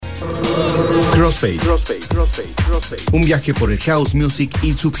Crossfade. Un viaje por el house music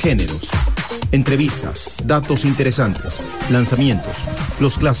y subgéneros. Entrevistas, datos interesantes, lanzamientos,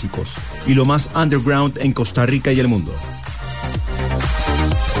 los clásicos y lo más underground en Costa Rica y el mundo.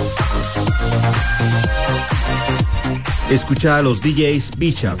 Escucha a los DJs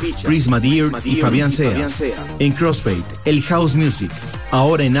Bishop, Prisma Deer y Fabián Seas en Crossfade, el house music,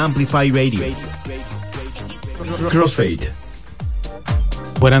 ahora en Amplify Radio. Crossfade.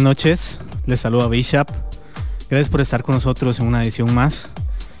 Buenas noches, les saluda Bishop. Gracias por estar con nosotros en una edición más.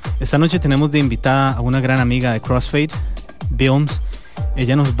 Esta noche tenemos de invitada a una gran amiga de Crossfade, Bilms.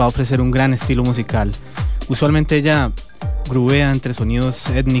 Ella nos va a ofrecer un gran estilo musical. Usualmente ella groovea entre sonidos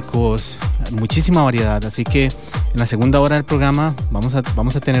étnicos, muchísima variedad, así que en la segunda hora del programa vamos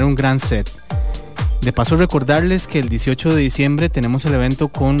a tener un gran set. De paso, recordarles que el 18 de diciembre tenemos el evento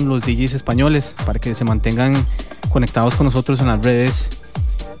con los DJs españoles para que se mantengan conectados con nosotros en las redes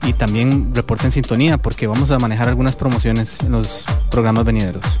y también reporten sintonía porque vamos a manejar algunas promociones en los programas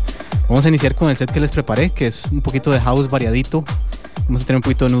venideros. Vamos a iniciar con el set que les preparé, que es un poquito de house variadito. Vamos a tener un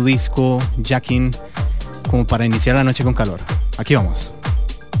poquito de nu disco, jacking, como para iniciar la noche con calor. Aquí vamos.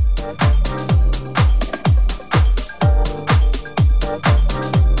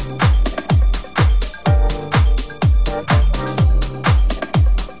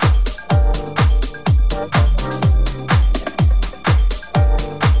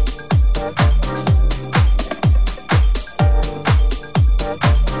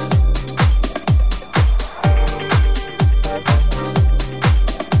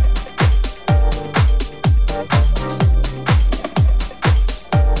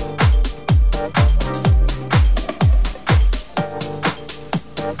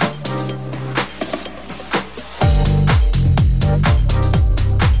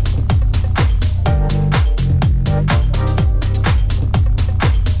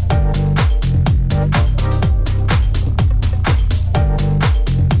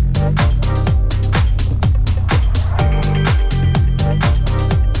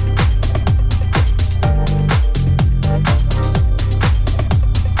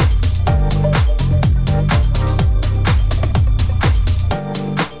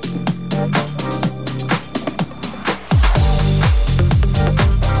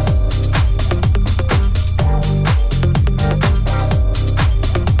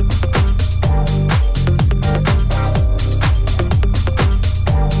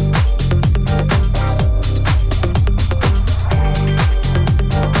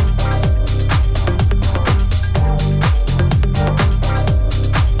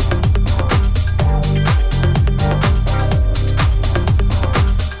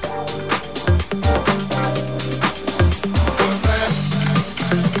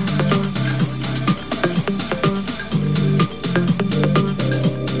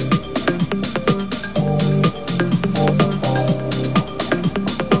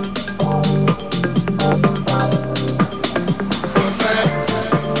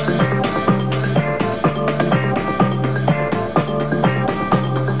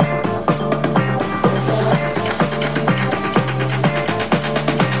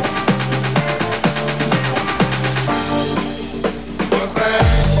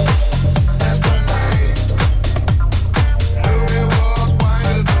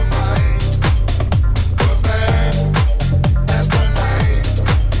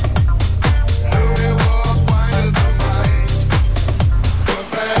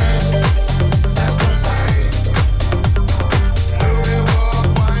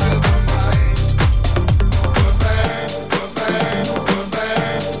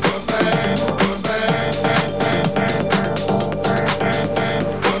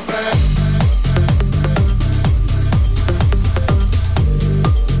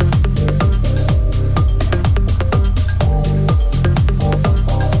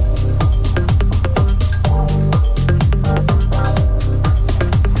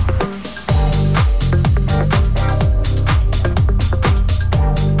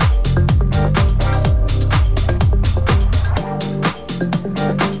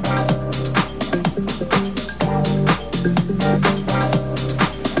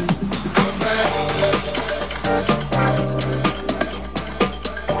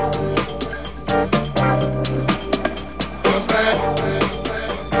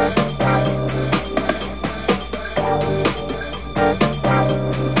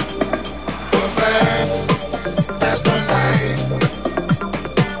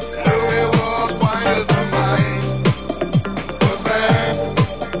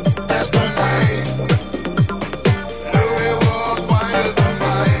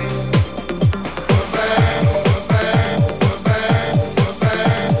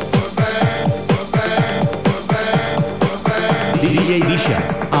 DJ Bishop,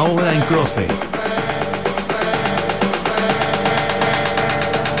 ahora en Crossfade.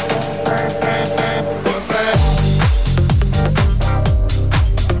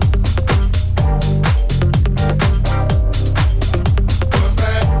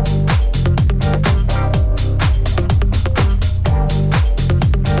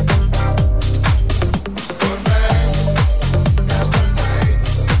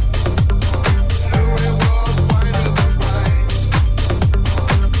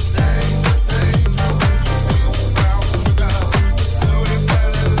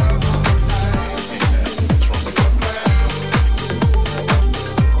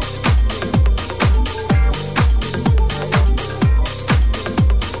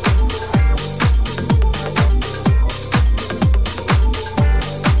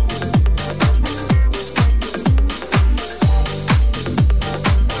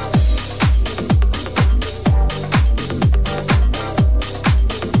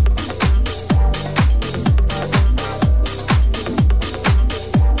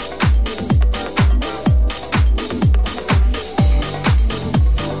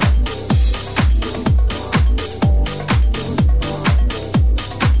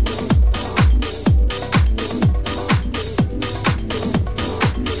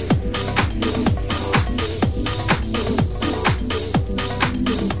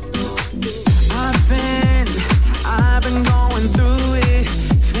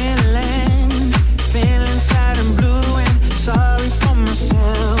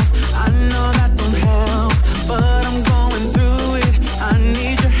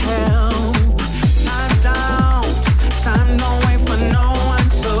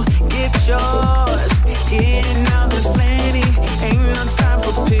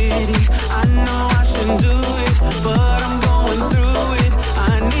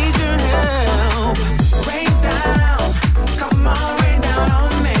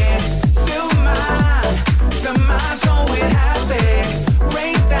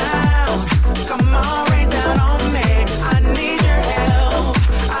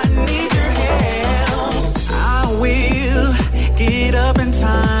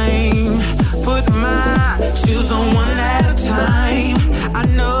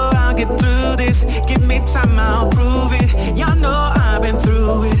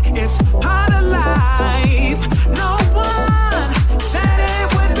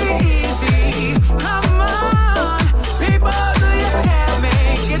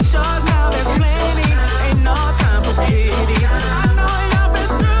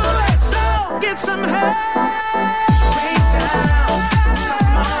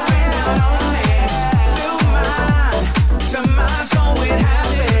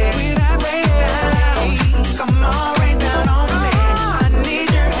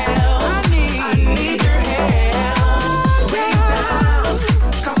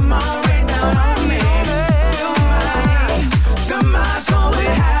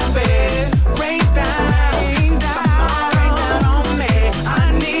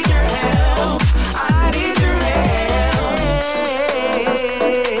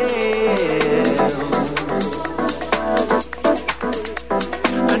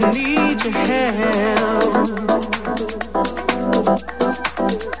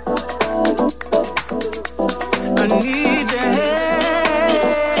 I need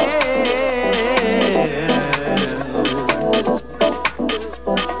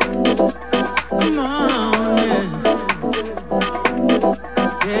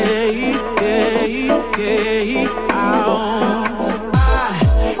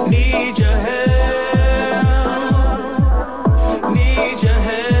your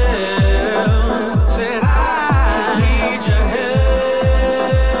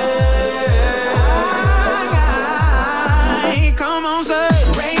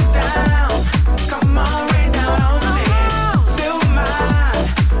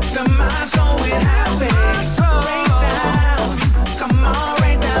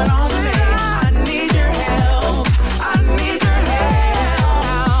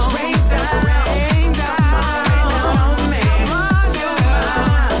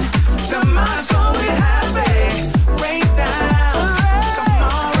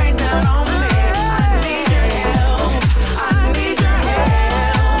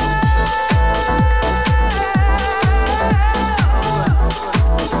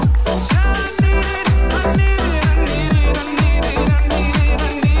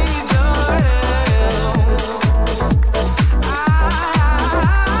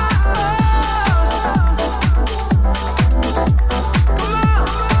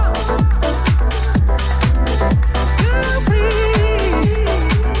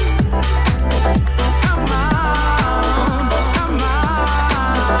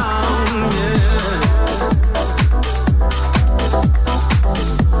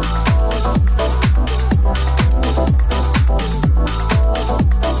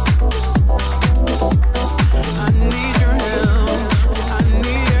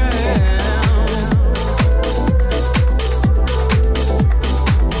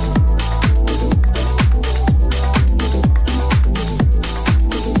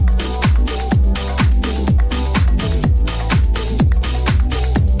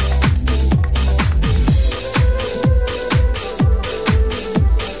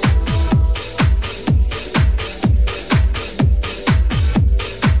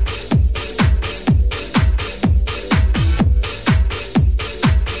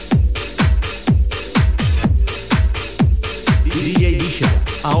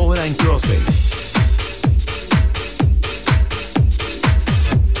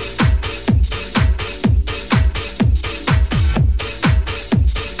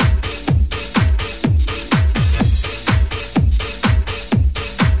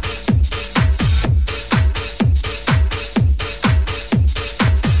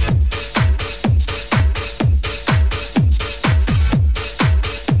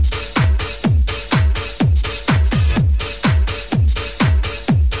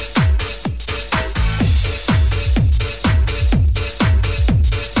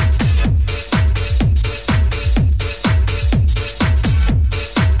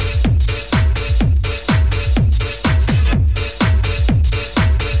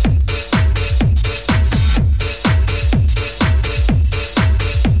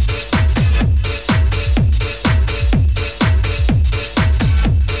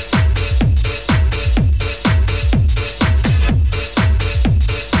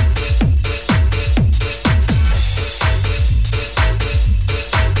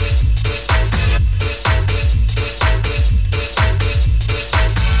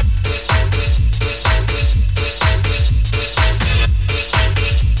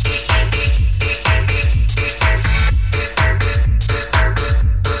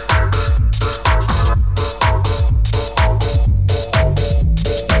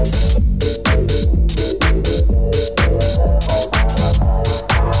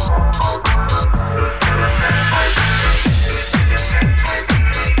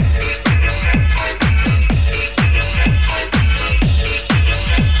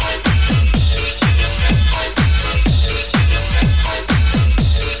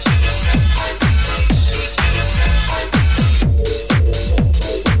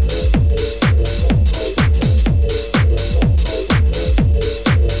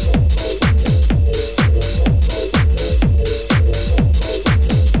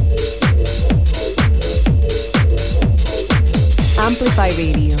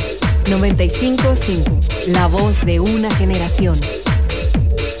iRadio 95.5, la voz de una generación.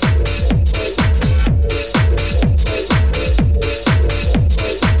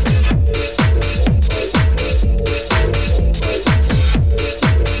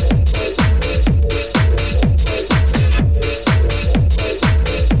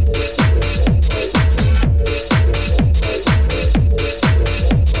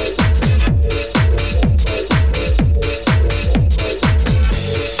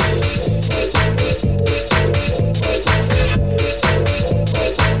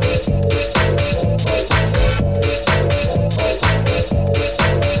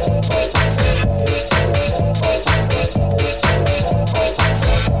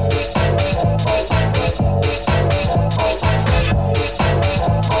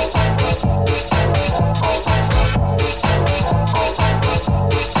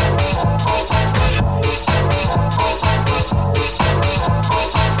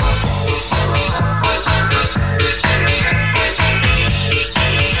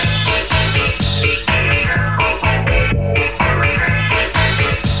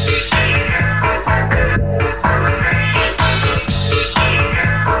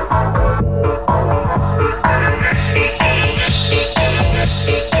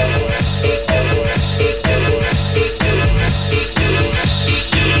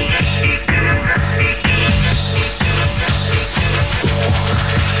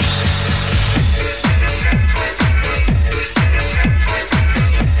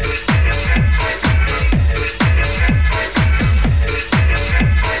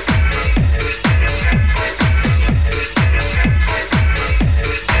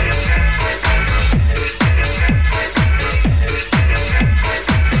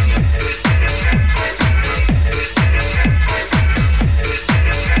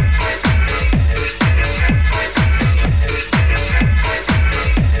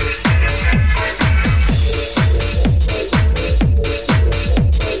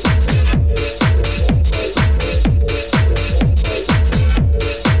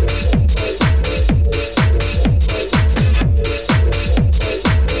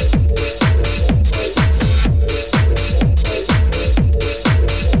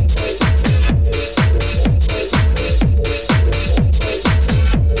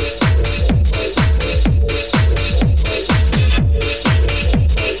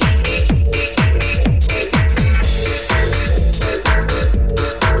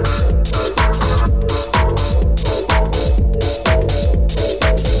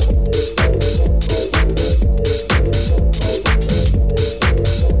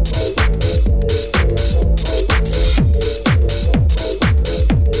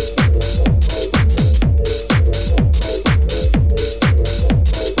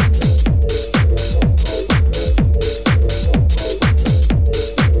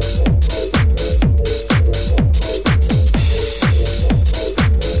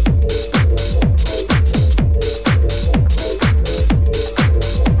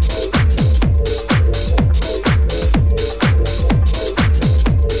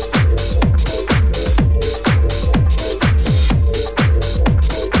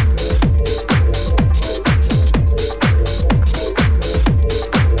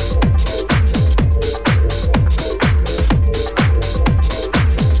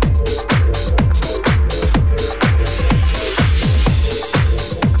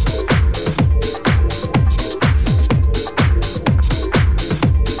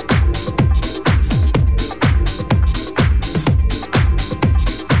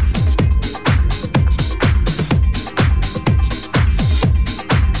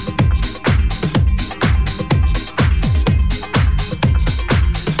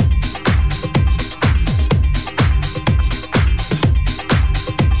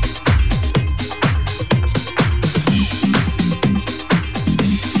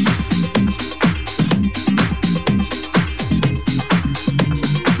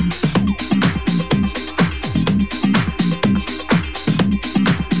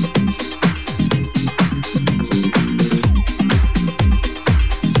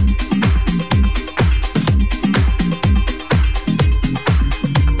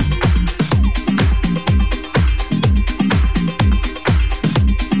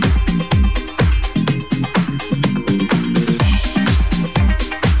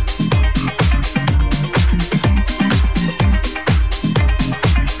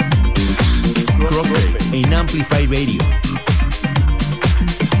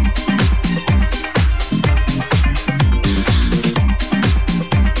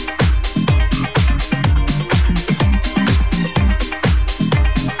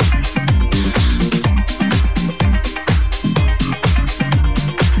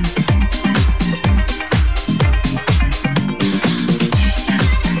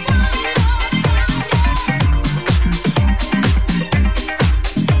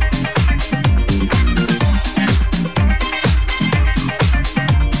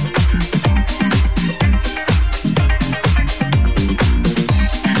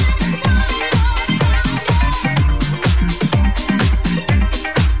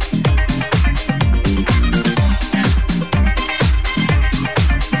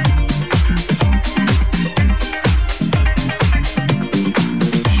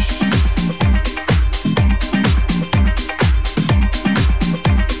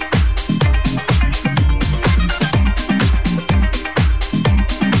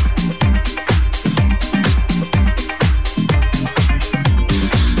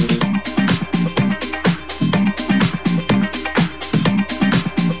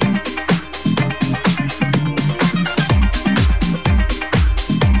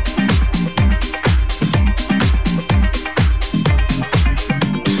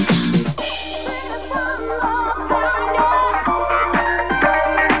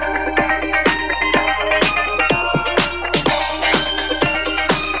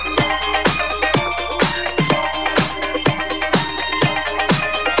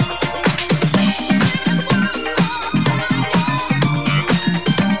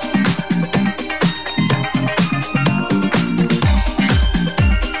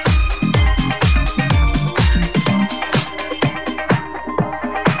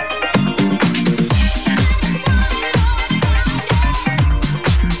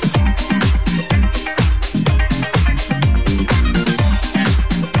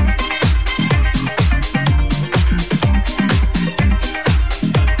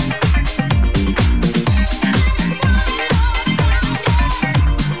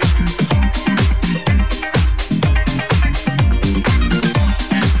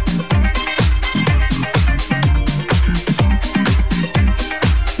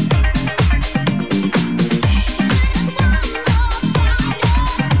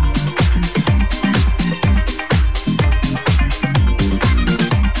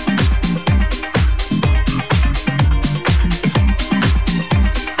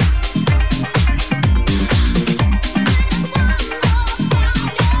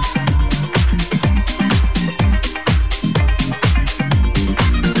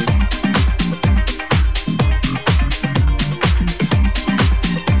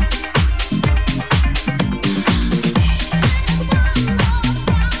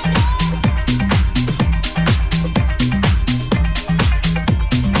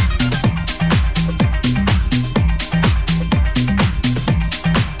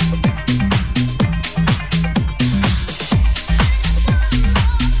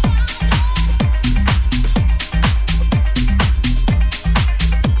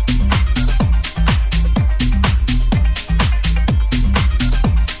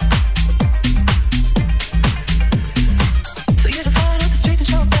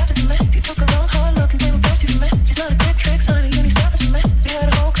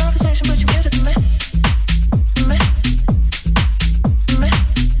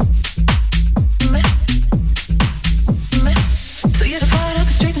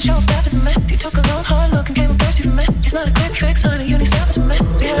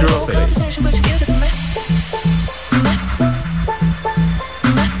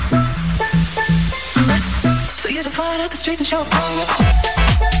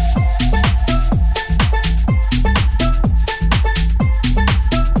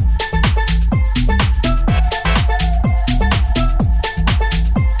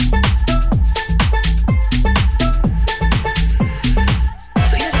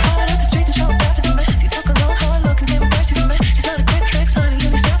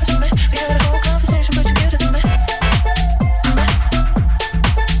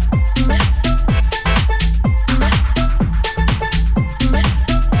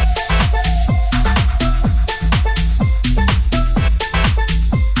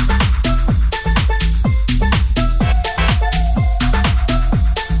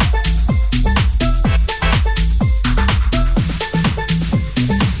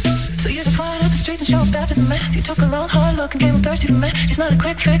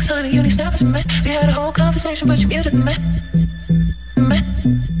 But you muted me.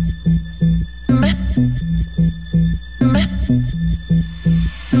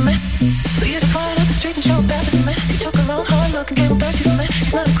 So you defied up the street and showed back to me. You took a long hard look and gave him thirsty for me.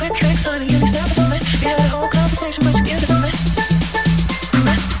 It's not a quick fix, honey, you need snapping for me. We had a whole conversation, but you muted me.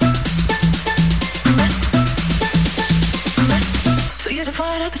 So you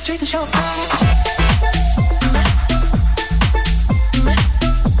defied up the street and showed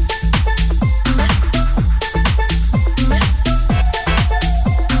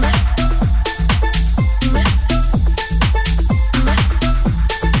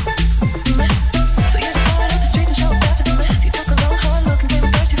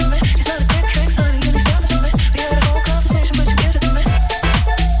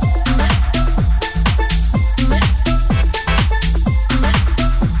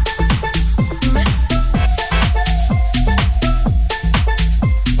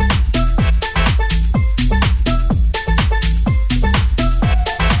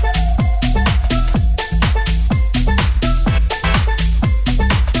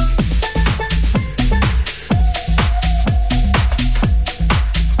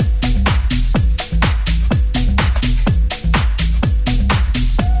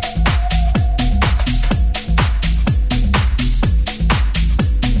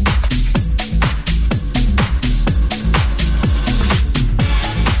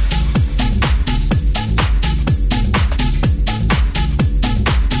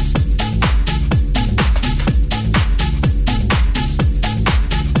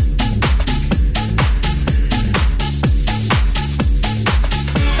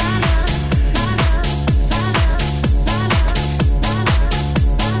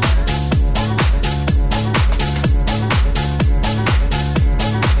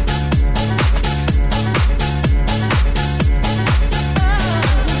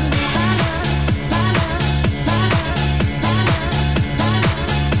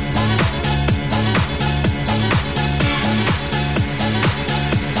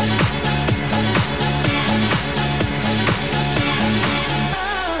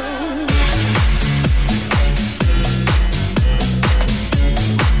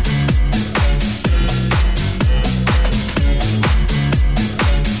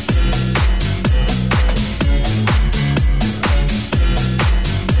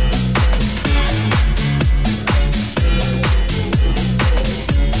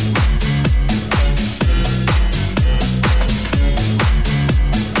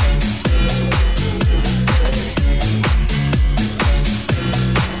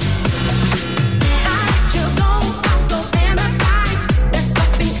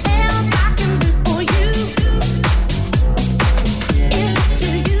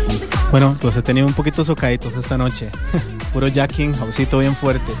Bueno, los he tenido un poquito socaditos esta noche. Puro jacking, houseito bien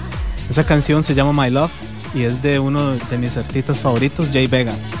fuerte. Esa canción se llama My Love y es de uno de mis artistas favoritos, Jay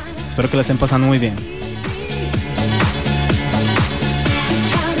Vega. Espero que la estén pasando muy bien.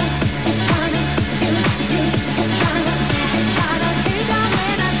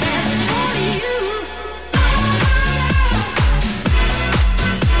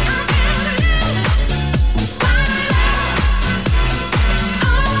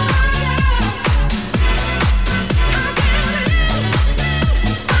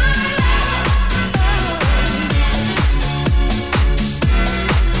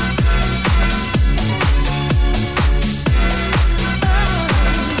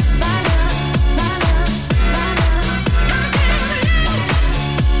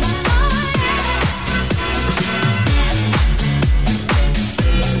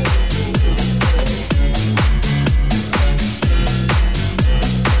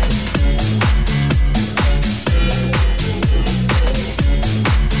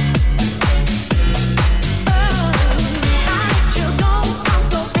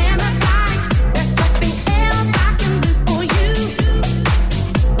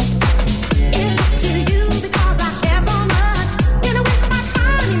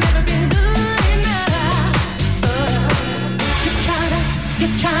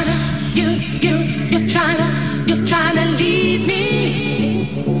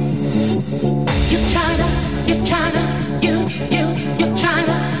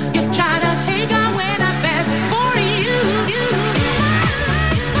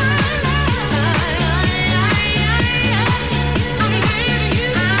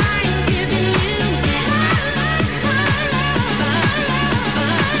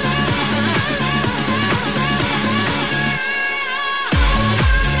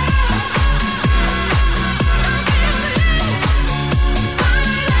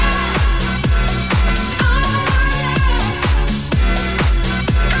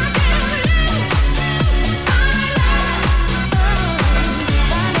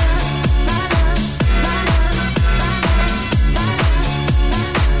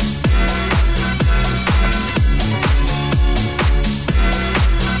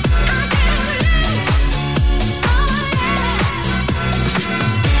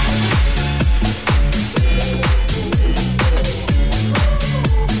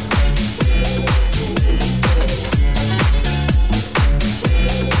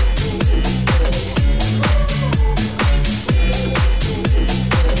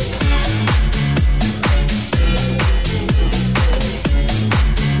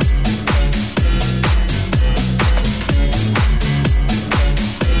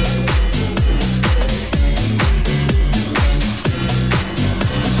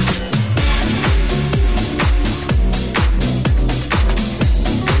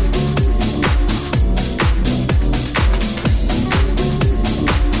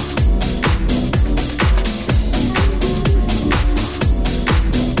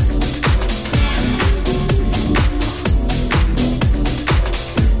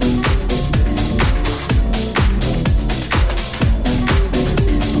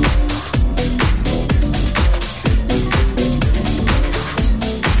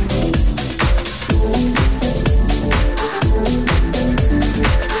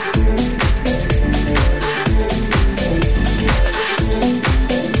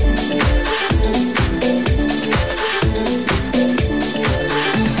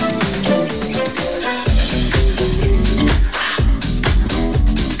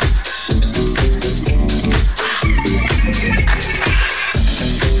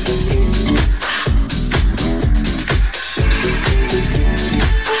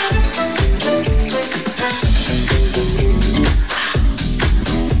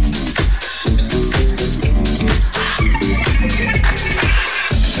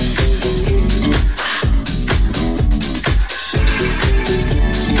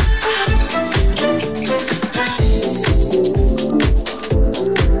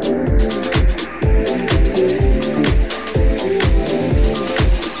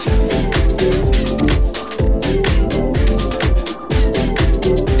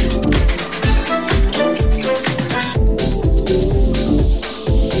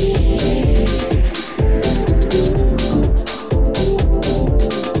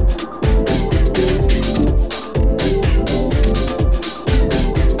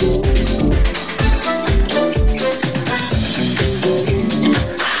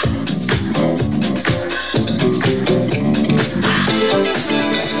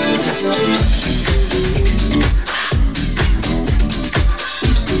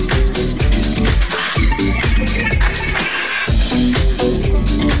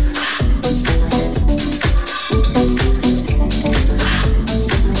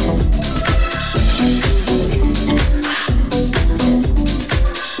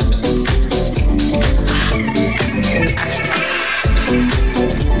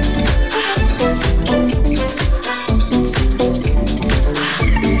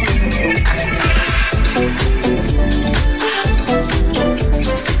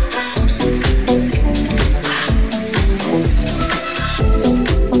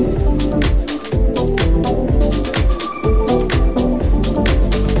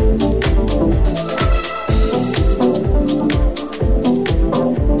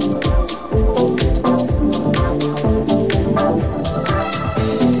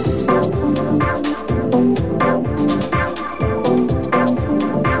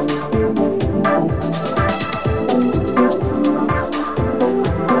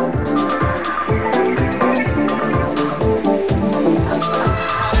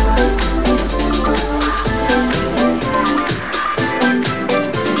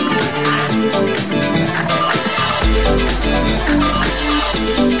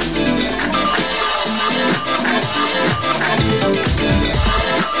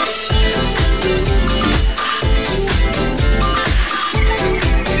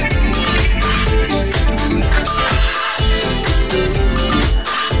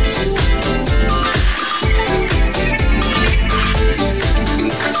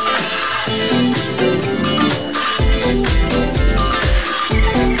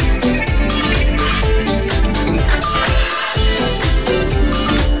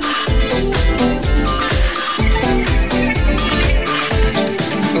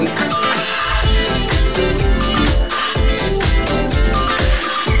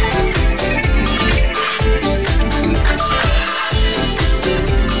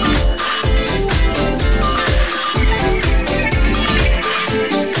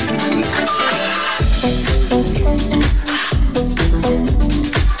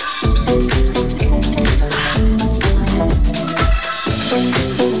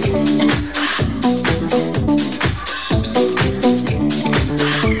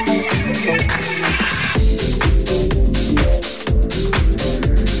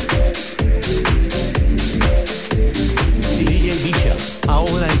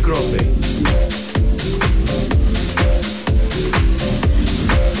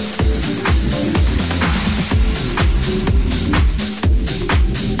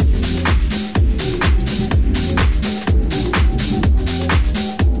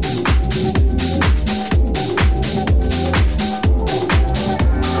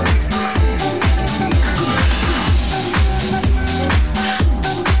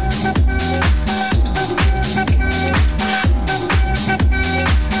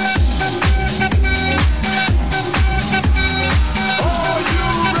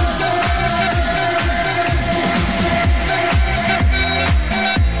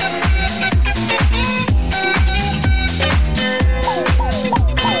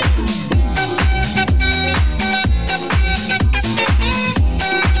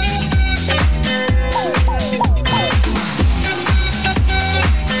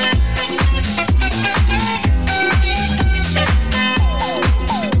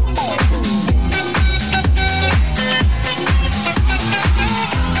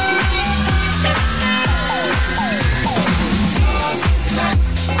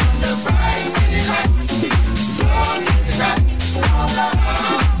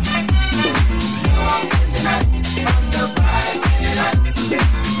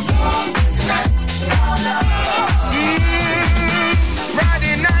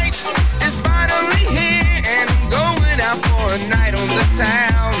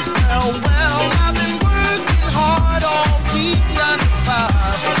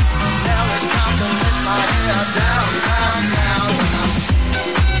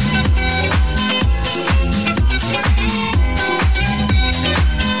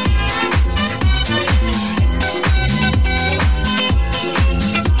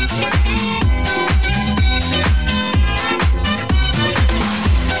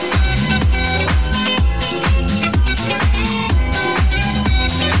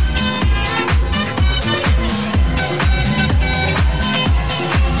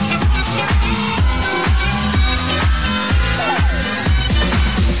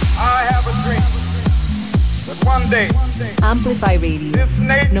 Amplify Radio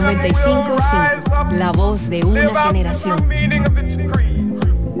 95.5, la voz de una generación.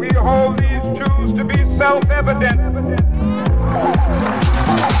 We hold these truths to be self-evident.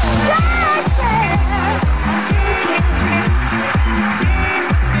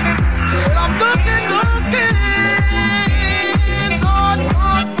 And I'm looking, Lord, where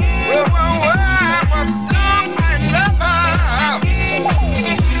was something left?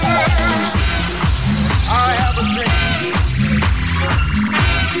 I have a dream.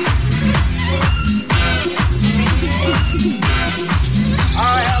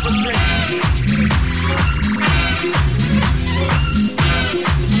 I have a dream.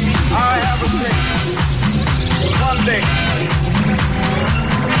 I have a dream. One day.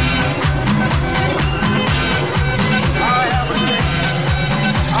 I have a dream.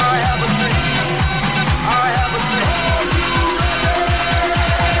 I have a dream. I have a dream.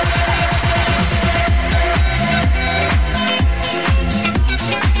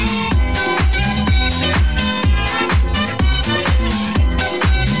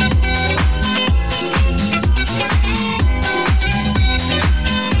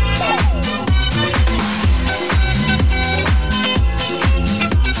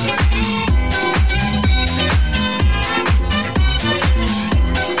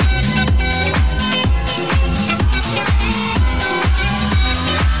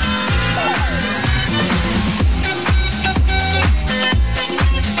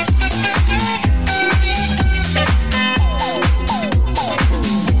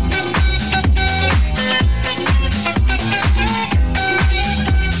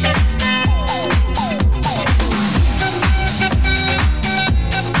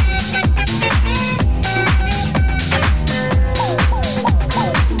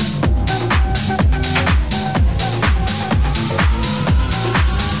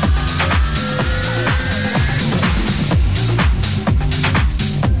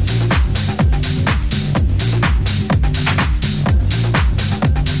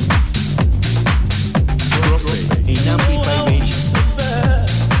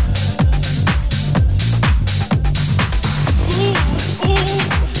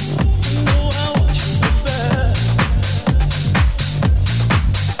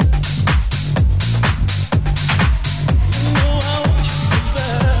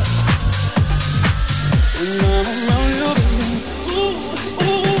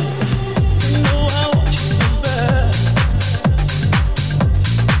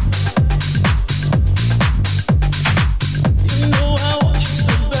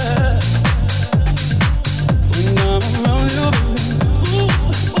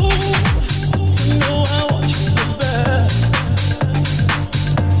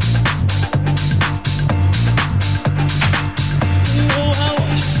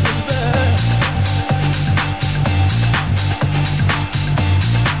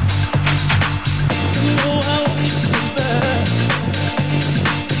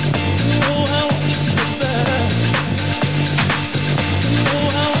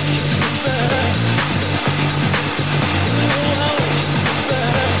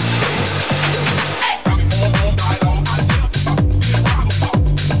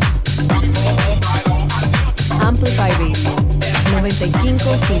 Amplify Radio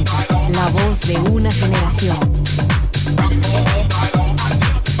 95.5, la voz de una generación.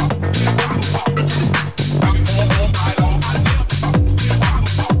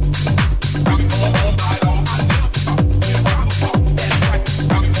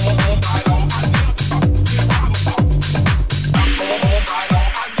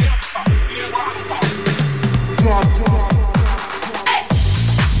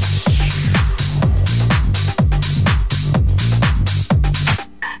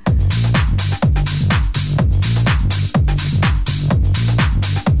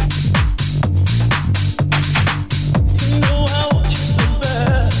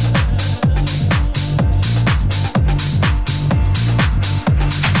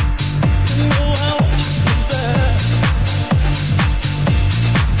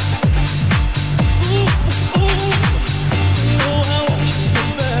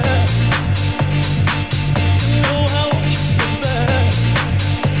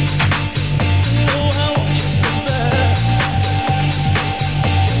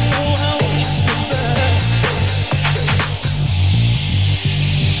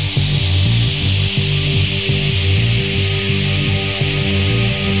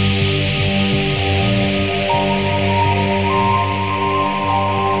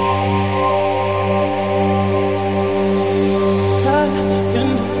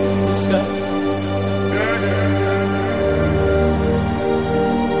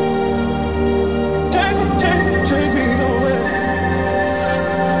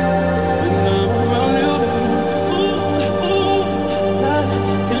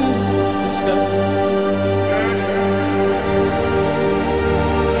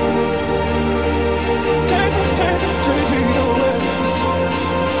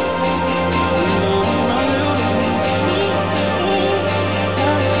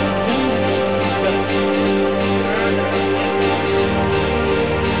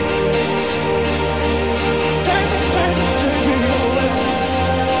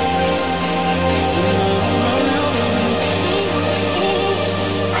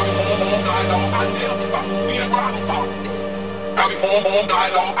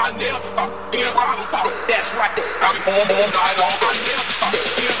 long, I never stop. Being wild and talk. That's right. I be born all night long, I never stop.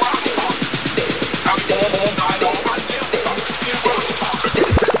 Being wild and talk. I be born all night long, I never stop. Being wild and talk.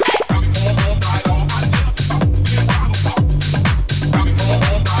 I be born all night long, I never stop. Being wild and talk. I be born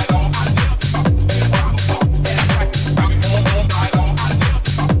all night long, I never stop. Being wild and talk. That's right. I be born all night long, I never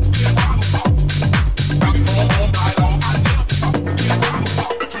stop. Being wild and talk. I be born all night long, I never stop. Being wild and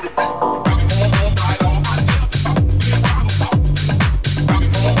talk. To the beat. I be born all night long, I never stop. Being wild and talk. I be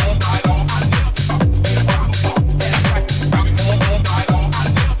born all night long, I never stop. Being wild and talk. That's right. I be born all night long, I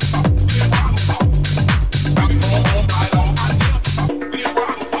never stop. Being wild and talk. I be born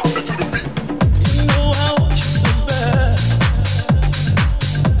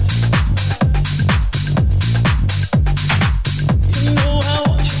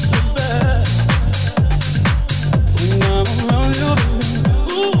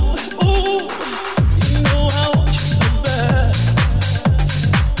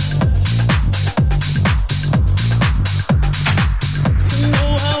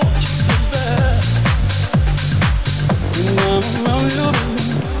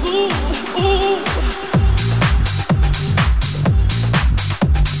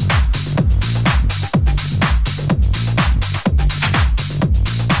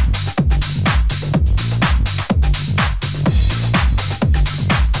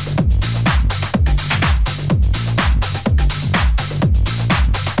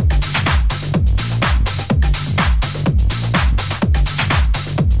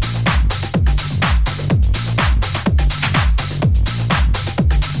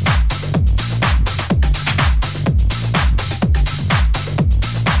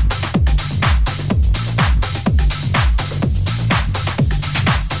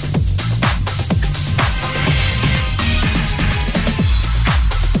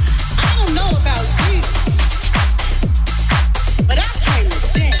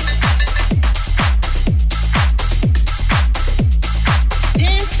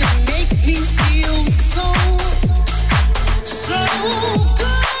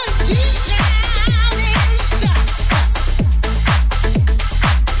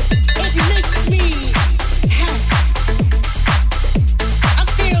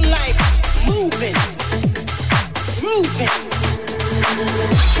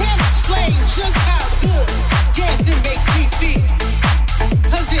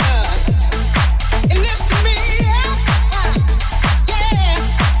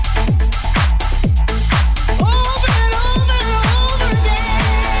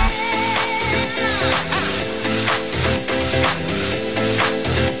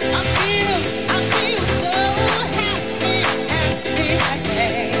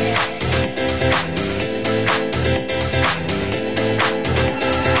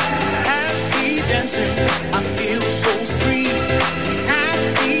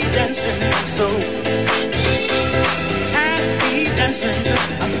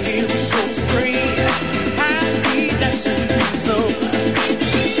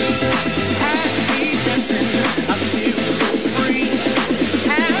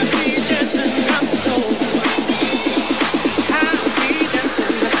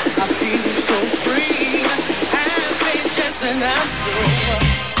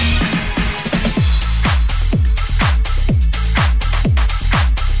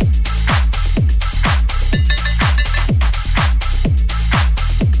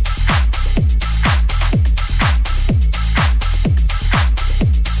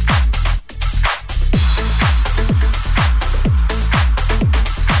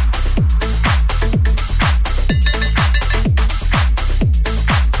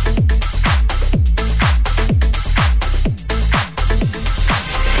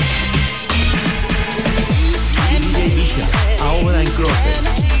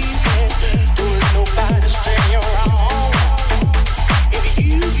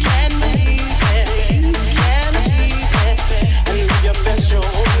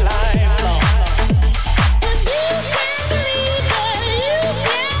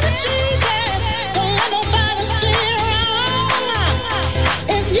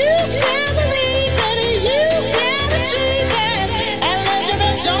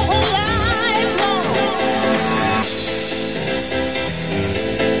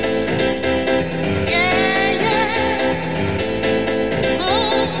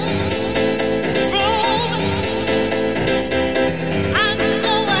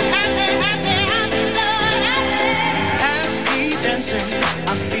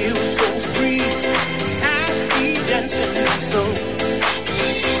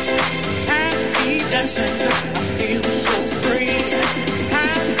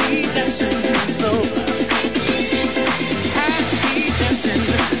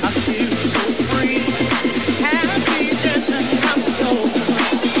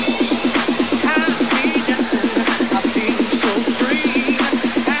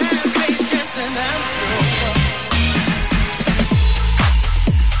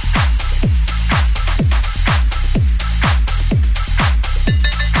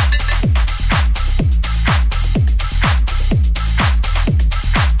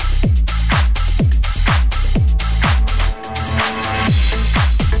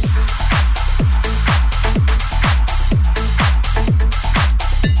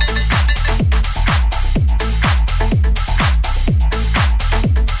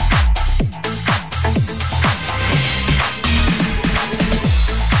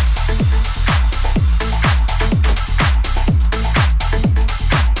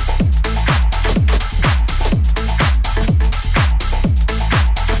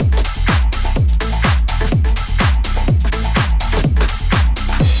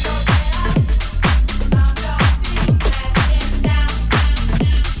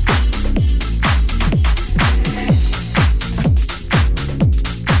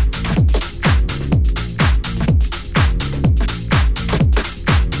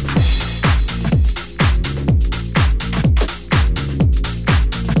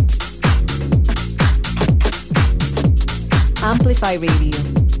Amplify Radio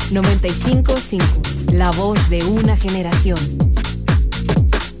 95.5, la voz de una generación.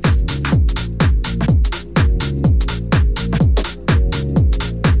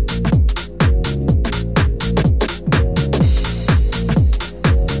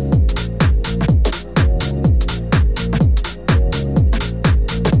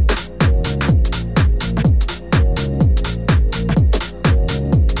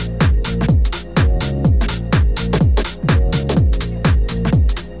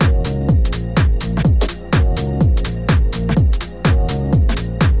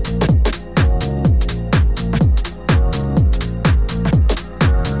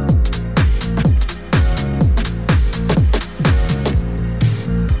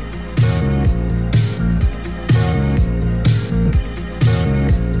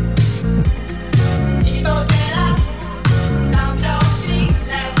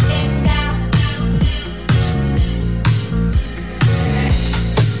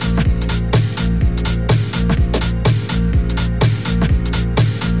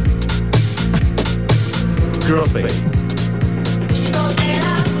 Crossfade.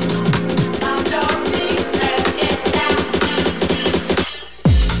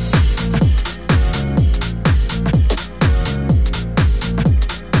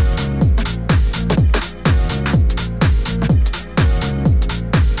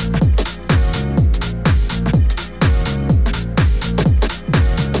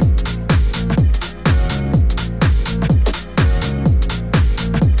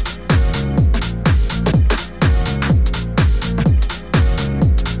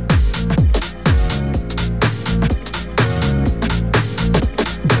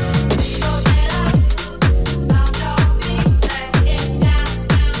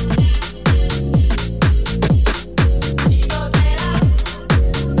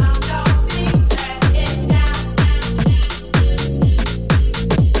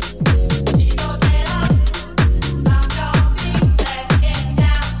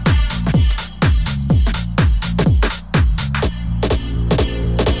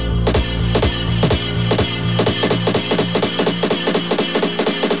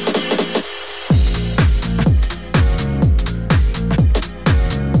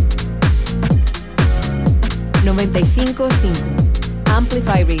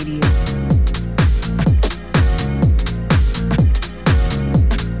 Amplify Radio.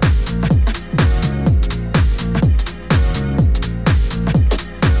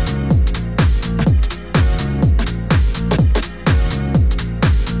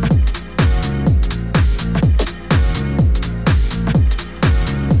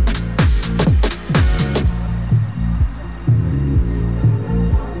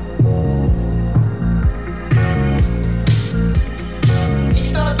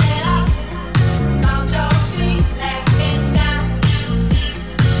 People get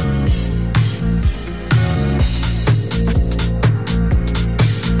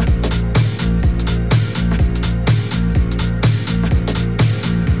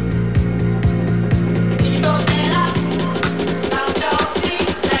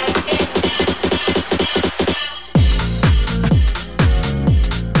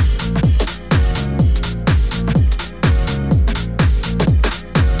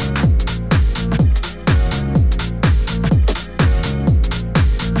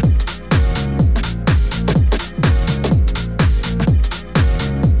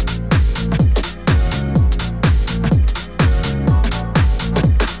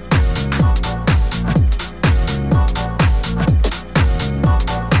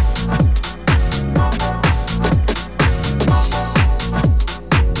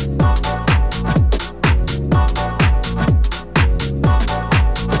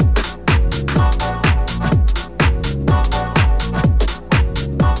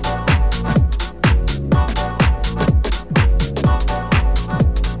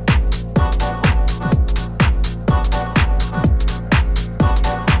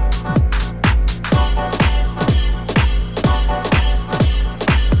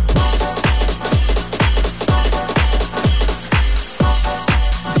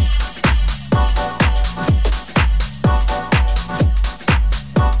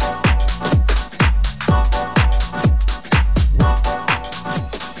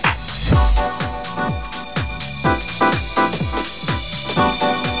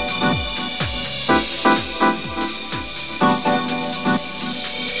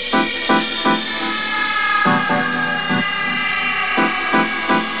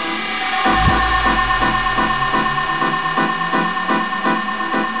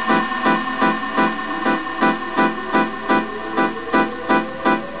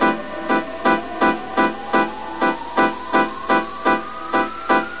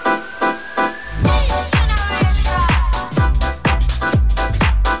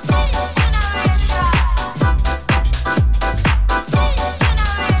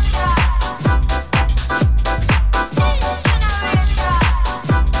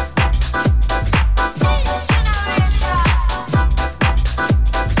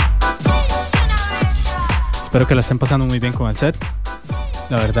Espero que la estén pasando muy bien con el set.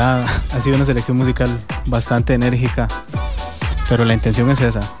 La verdad ha sido una selección musical bastante enérgica, pero la intención es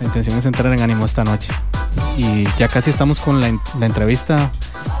esa, la intención es entrar en ánimo esta noche. Y ya casi estamos con la entrevista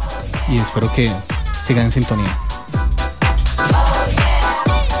y espero que sigan en sintonía.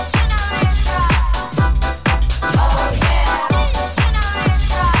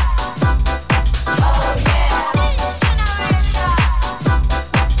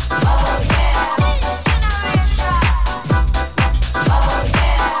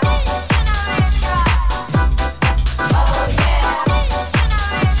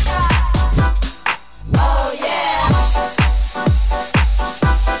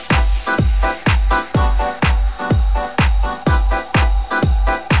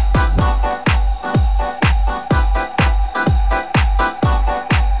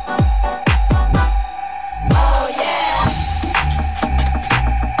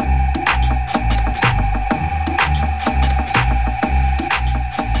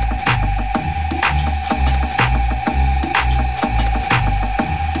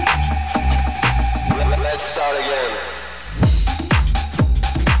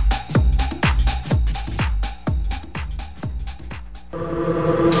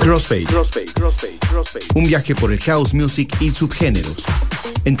 Crossfade. Un viaje por el house music y subgéneros.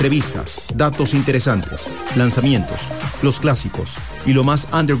 Entrevistas, datos interesantes, lanzamientos, los clásicos y lo más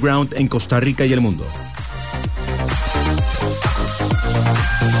underground en Costa Rica y el mundo.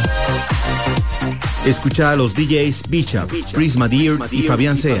 Escucha a los DJs Bishop, Prisma Deer y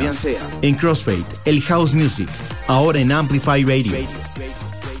Fabián Seas en Crossfade, el house music, ahora en Amplify Radio.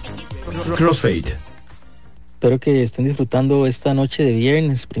 Crossfade. Espero que estén disfrutando esta noche de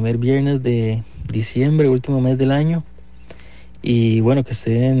viernes, primer viernes de diciembre, último mes del año. Y bueno, que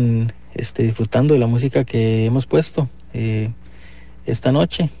estén disfrutando de la música que hemos puesto esta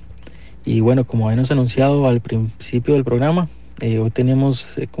noche. Y bueno, como habíamos anunciado al principio del programa, hoy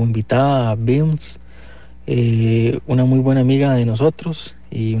tenemos como invitada a Bilms, una muy buena amiga de nosotros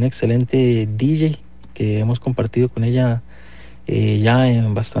y una excelente DJ que hemos compartido con ella ya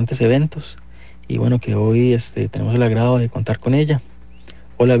en bastantes eventos. Y bueno, que hoy tenemos el agrado de contar con ella.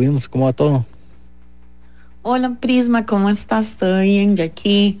 Hola, Bilms, ¿cómo va todo? Hola, Prisma, ¿cómo estás? ¿Todo bien? Yo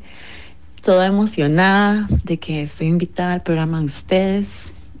aquí toda emocionada de que estoy invitada al programa de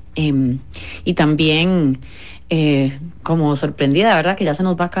ustedes. Y también como sorprendida, ¿verdad? Que ya se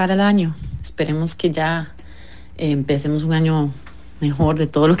nos va a acabar el año. Esperemos que ya empecemos un año mejor de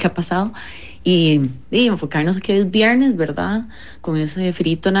todo lo que ha pasado. Y enfocarnos que es viernes, ¿verdad? Con ese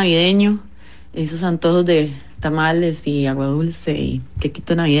frito navideño, esos antojos de tamales y agua dulce y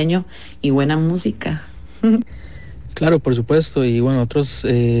quequito navideño y buena música. Claro, por supuesto. Y bueno, nosotros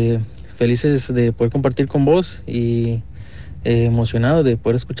felices de poder compartir con vos y emocionados de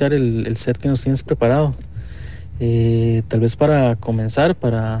poder escuchar el set que nos tienes preparado. Tal vez para comenzar,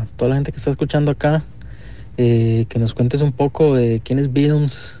 para toda la gente que está escuchando acá, que nos cuentes un poco de quién es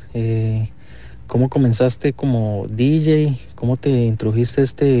Bilms, cómo comenzaste como DJ, cómo te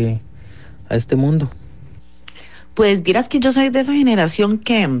introdujiste a este mundo. Pues vieras que yo soy de esa generación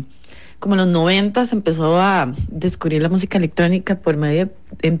que como en los 90 empezó a descubrir la música electrónica por medio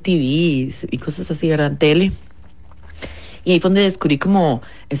de MTV y cosas así, ¿verdad? En tele. Y ahí fue donde descubrí como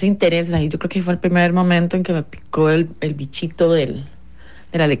ese interés. Ahí yo creo que fue el primer momento en que me picó el bichito de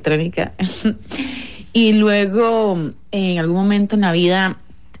la electrónica. Y luego, en algún momento en la vida,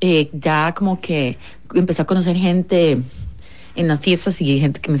 ya como que empecé a conocer gente en las fiestas y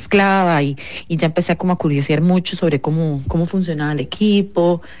gente que mezclaba y ya empecé a como a curiosear mucho sobre cómo funcionaba el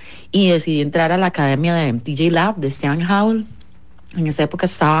equipo y decidí entrar a la academia de DJ Lab de Stan Howell. En esa época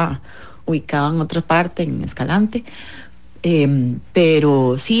estaba ubicada en otra parte, en Escalante,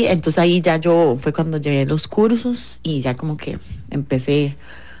 pero sí, entonces ahí ya yo fue cuando llevé los cursos y ya como que empecé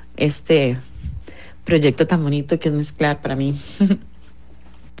este proyecto tan bonito que es mezclar para mí.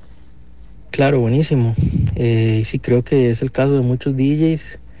 Claro, buenísimo. Sí, creo que es el caso de muchos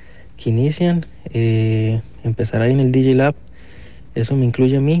DJs que inician, empezar ahí en el DJ Lab, eso me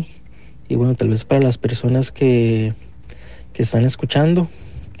incluye a mí. Y bueno, tal vez para las personas que están escuchando,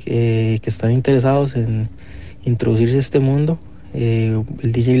 que están interesados en introducirse a este mundo,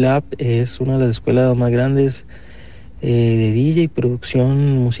 el DJ Lab es una de las escuelas más grandes de DJ y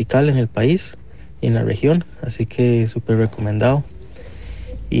producción musical en el país y en la región, así que súper recomendado.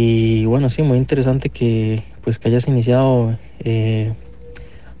 Y bueno, sí, muy interesante que hayas iniciado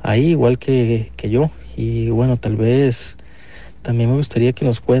ahí igual que yo. Y bueno, tal vez también me gustaría que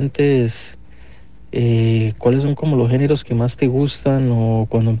nos cuentes cuáles son como los géneros que más te gustan, o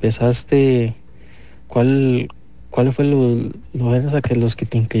cuando empezaste, cuáles fueron los géneros a los que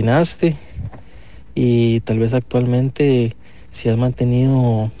te inclinaste, y tal vez actualmente si has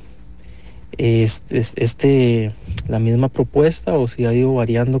mantenido la misma propuesta o si ha ido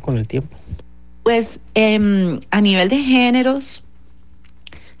variando con el tiempo. Pues a nivel de géneros,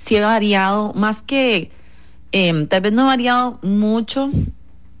 sí he variado, más que, tal vez no he variado mucho,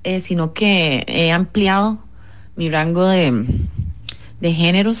 sino que he ampliado mi rango de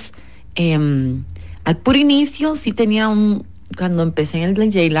géneros. Al puro inicio sí tenía cuando empecé en el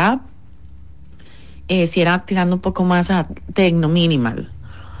DJ Lab, sí era tirando un poco más a techno minimal.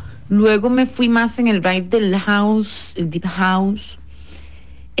 Luego me fui más en el vibe del house, el deep house.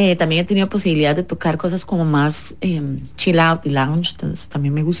 También he tenido posibilidad de tocar cosas como más chill out y lounge, entonces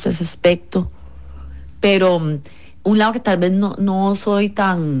también me gusta ese aspecto. Pero un lado que tal vez no soy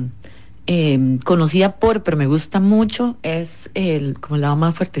tan conocida por, pero me gusta mucho, es como el lado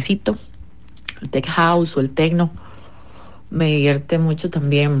más fuertecito, el tech house o el techno. Me divierte mucho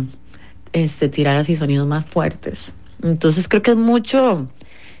también tirar así sonidos más fuertes. Entonces creo que es mucho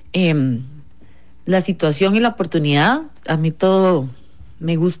la situación y la oportunidad. A mí todo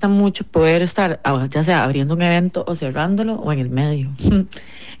me gusta mucho poder estar ya sea abriendo un evento o cerrándolo o en el medio.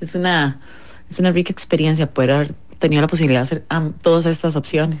 Es una rica experiencia poder haber tenido la posibilidad de hacer todas estas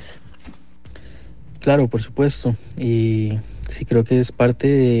opciones. Claro, por supuesto. Y sí creo que es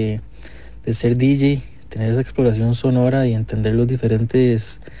parte de ser DJ, tener esa exploración sonora y entender los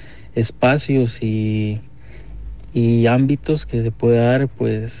diferentes espacios y ámbitos que se puede dar,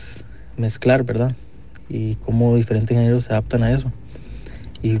 pues mezclar, ¿verdad? Y cómo diferentes géneros se adaptan a eso.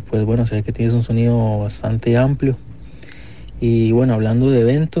 Y pues bueno, se ve que tienes un sonido bastante amplio. Y bueno, hablando de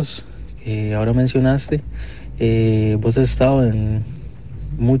eventos que ahora mencionaste, vos has estado en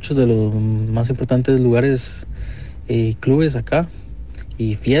muchos de los más importantes lugares y clubes acá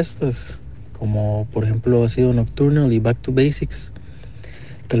y fiestas, como por ejemplo ha sido Nocturnal y Back to Basics.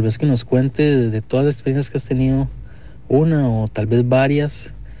 Tal vez que nos cuentes de todas las experiencias que has tenido, una o tal vez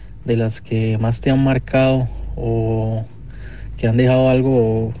varias de las que más te han marcado o que han dejado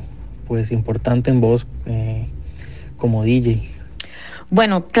algo pues importante en vos como DJ.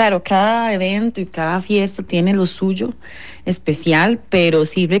 Bueno, claro, cada evento y cada fiesta tiene lo suyo especial, pero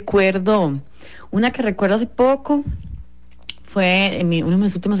sí recuerdo, una que recuerdo hace poco, fue uno de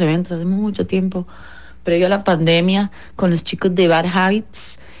mis últimos eventos, hace mucho tiempo, previo a la pandemia, con los chicos de Bad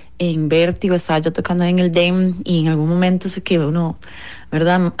Habits, en Vértigo. Estaba yo tocando en el DEM y en algún momento sé que uno,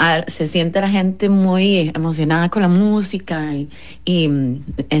 ¿verdad? Se siente la gente muy emocionada con la música y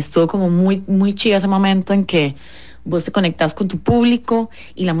estuvo como muy, muy chido ese momento en que vos te conectás con tu público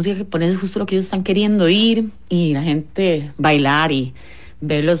y la música que pones es justo lo que ellos están queriendo oír y la gente bailar y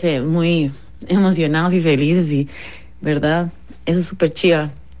verlos muy emocionados y felices y, ¿verdad? Eso es súper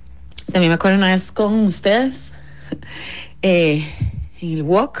chido. También me acuerdo una vez con ustedes en el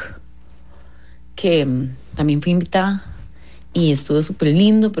Walk, que también fui invitada y estuvo súper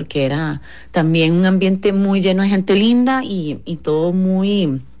lindo porque era también un ambiente muy lleno de gente linda y todo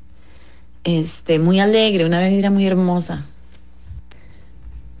muy muy alegre, una vibra muy hermosa.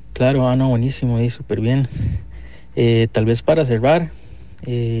 Claro, no, buenísimo y súper bien. Tal vez para cerrar,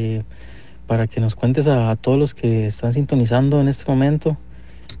 para que nos cuentes a todos los que están sintonizando en este momento,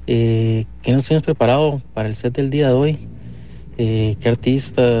 ¿qué nos tienes preparado para el set del día de hoy? ¿Qué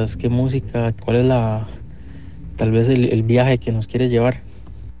artistas, qué música, cuál es tal vez el viaje que nos quieres llevar?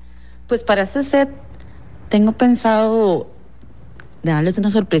 Pues para este set tengo pensado darles una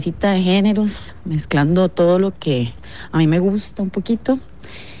sorpresita de géneros, mezclando todo lo que a mí me gusta un poquito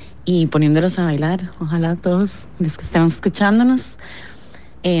y poniéndolos a bailar, ojalá todos los que estén escuchándonos,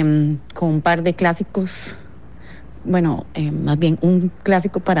 con un par de clásicos, bueno, más bien un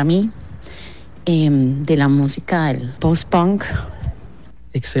clásico para mí, de la música del post-punk.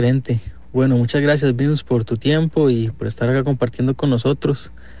 Excelente. Bueno, muchas gracias, Venus, por tu tiempo y por estar acá compartiendo con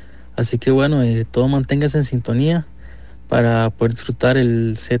nosotros. Así que bueno, todo manténgase en sintonía para poder disfrutar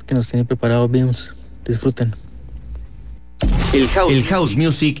el set que nos tiene preparado Venus. Disfruten. El house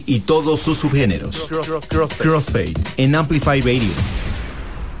music y todos sus subgéneros. Crossfade en Amplify Radio.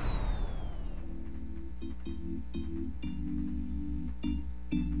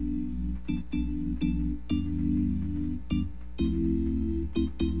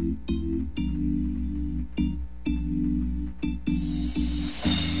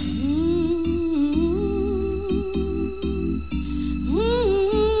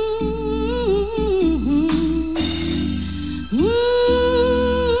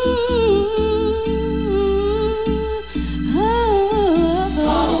 Oh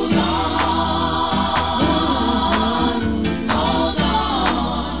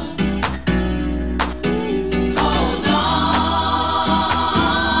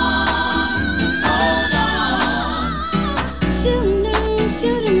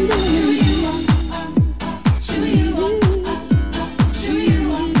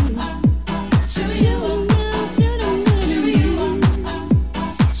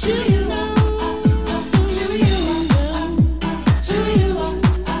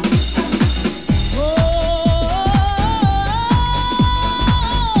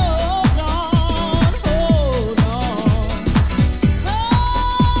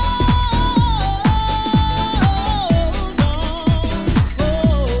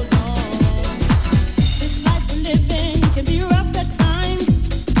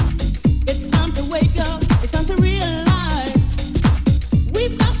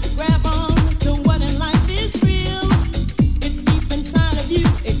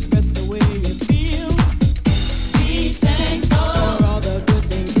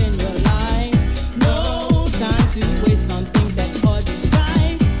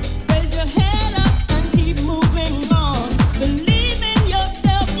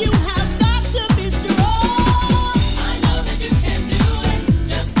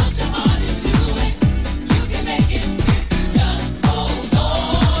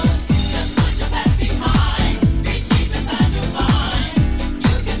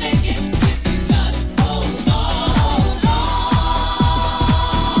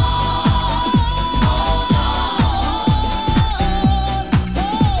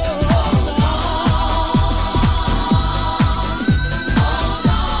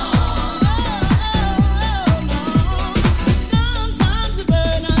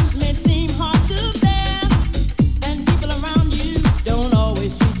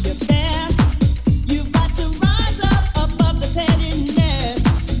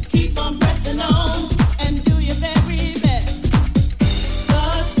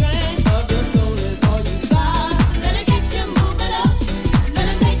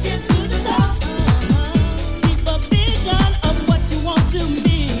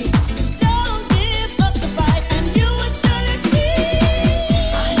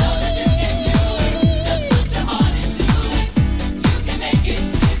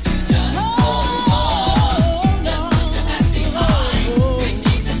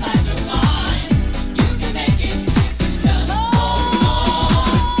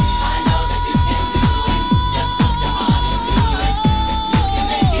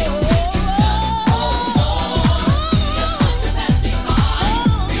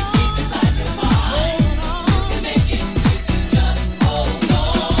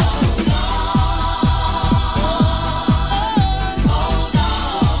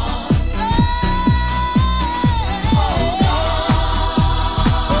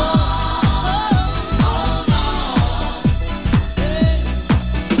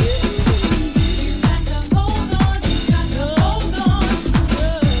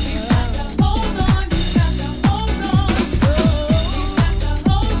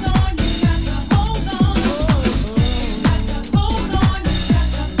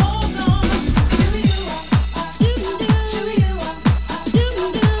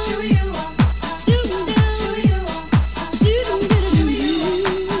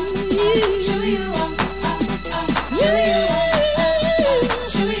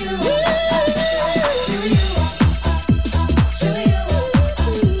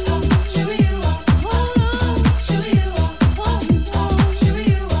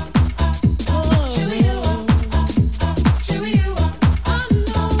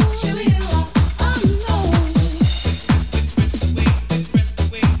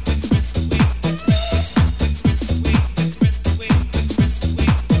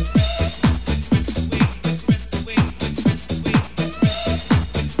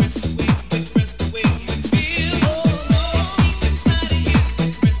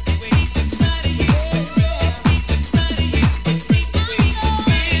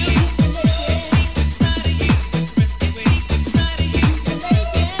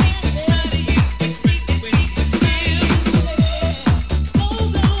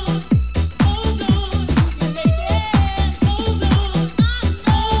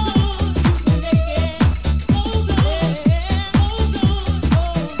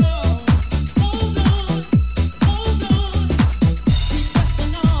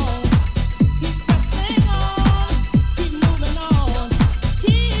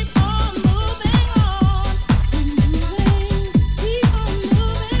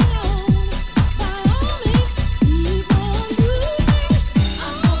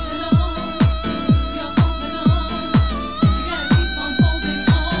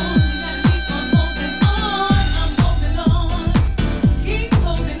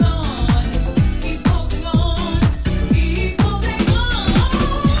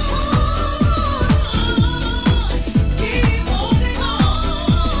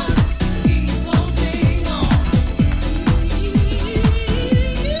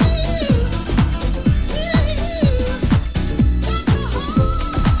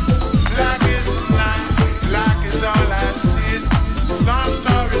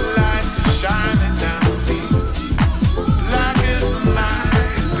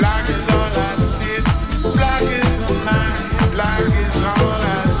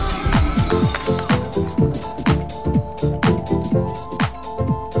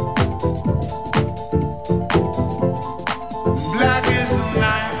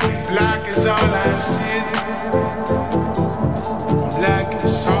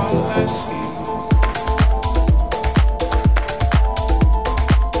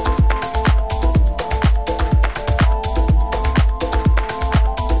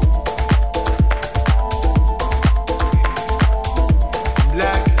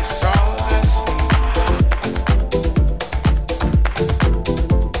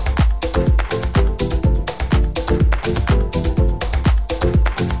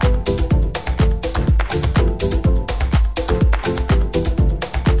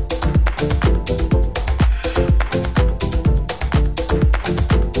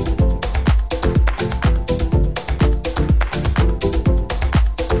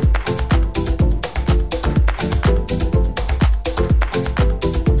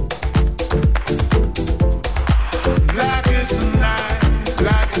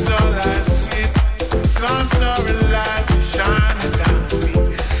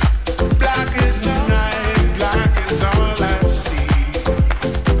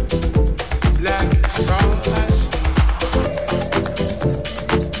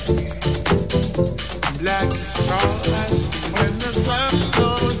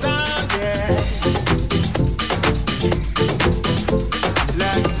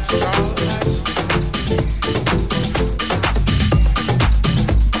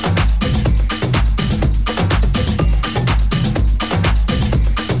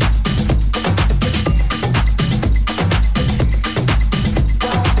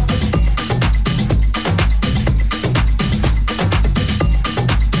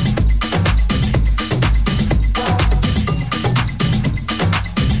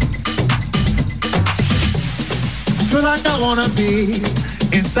like I wanna be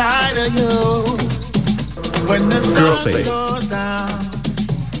inside of you. When the sun Crossfade. goes down,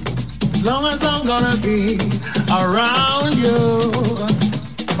 as long as I'm gonna be around you.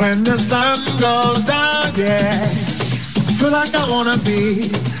 When the sun goes down, yeah, I feel like I wanna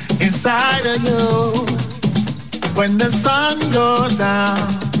be inside of you. When the sun goes down,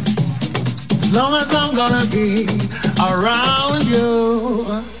 as long as I'm gonna be around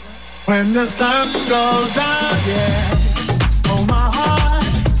you. When the sun goes down, yeah, oh my heart,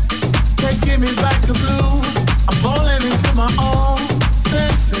 taking me back to blue. I'm falling into my own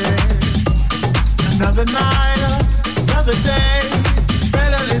senses. Another night, another day, it's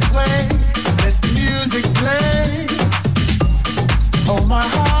better this way. Let the music play. Oh my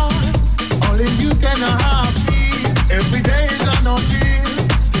heart, only you can know how I feel. Every day is an ordeal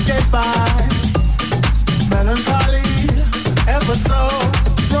to get by. Melancholy, ever so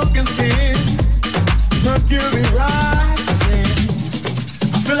broken skin, mercury rising.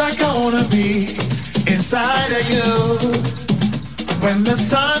 I feel like I wanna be inside of you. When the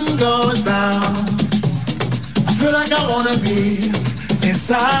sun goes down, I feel like I wanna be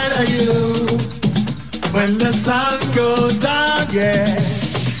inside of you. When the sun goes down, yeah,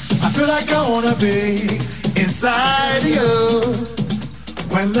 I feel like I wanna be inside of you.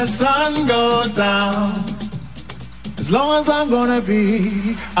 When the sun goes down, as long as I'm gonna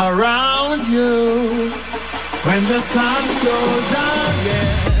be around you. When the sun goes down,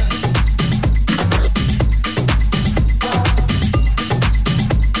 yeah.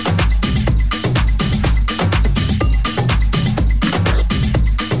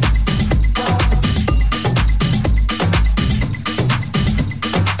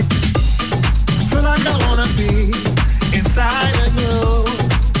 Feel like I wanna be inside of you.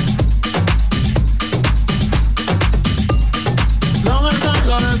 As long as I'm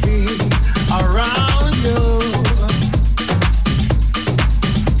gonna be around you.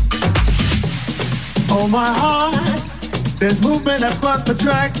 Oh my heart, there's movement across the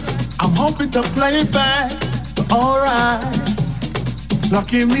tracks. I'm hoping to play it back, but alright.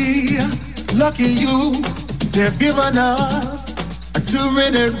 Lucky me, lucky you, they've given us a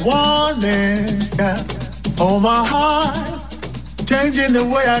 2-minute warning. Yeah. Oh my heart, changing the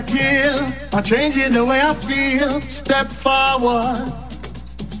way I kill, by changing the way I feel. Step forward,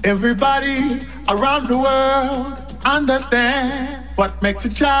 everybody around the world understand what makes a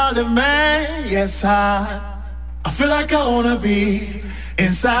child a man. Yes, I feel like I wanna be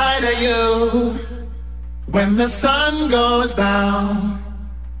inside of you. When the sun goes down,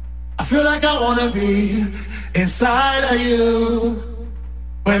 I feel like I wanna be inside of you.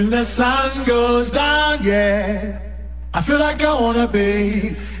 When the sun goes down, yeah, I feel like I wanna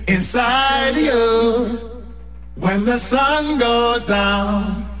be inside of you. When the sun goes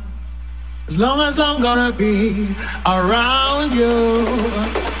down, as long as I'm gonna be around you.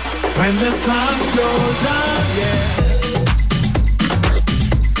 When the sun goes down, yeah.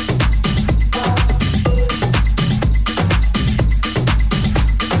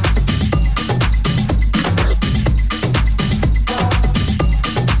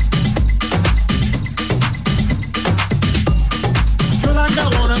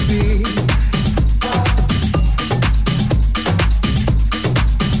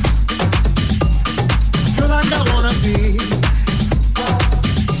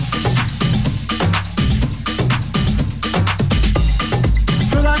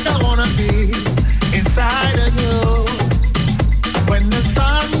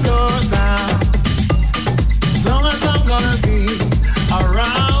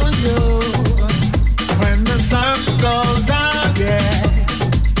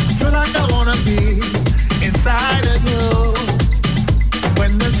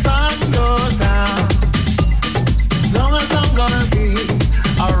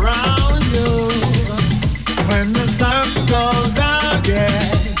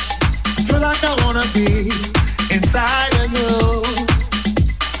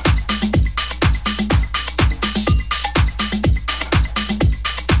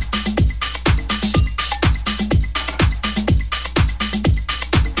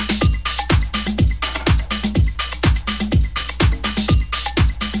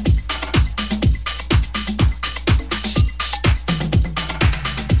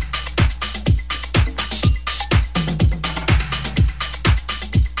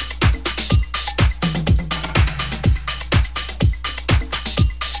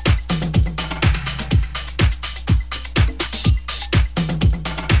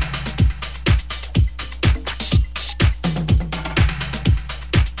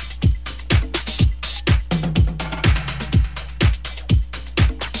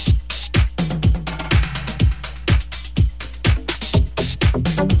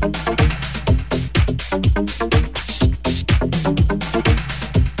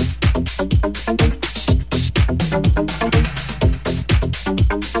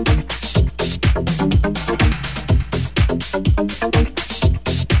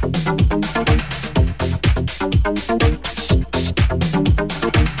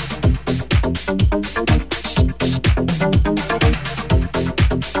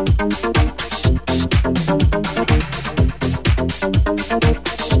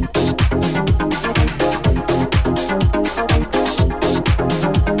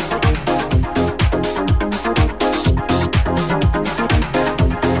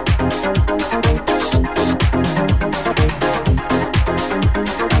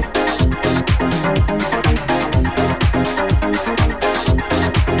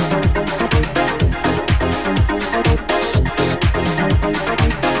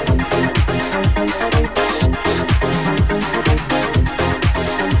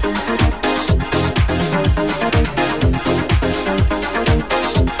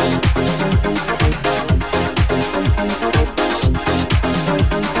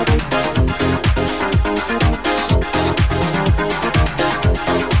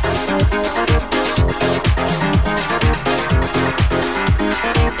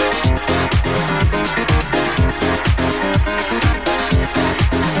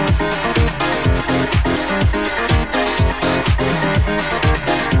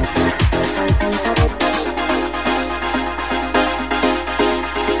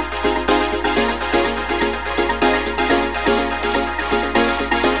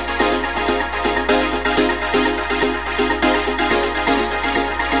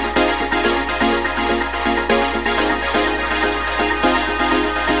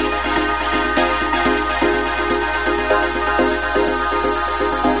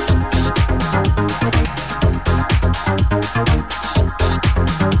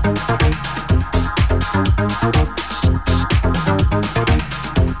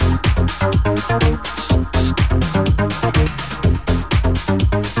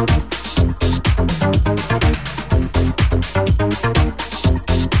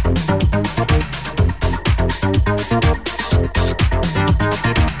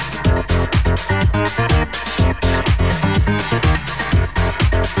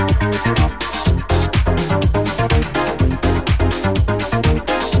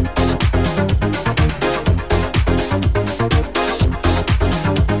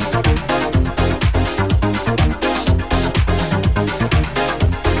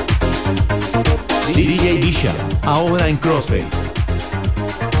 ahora en Crossfade.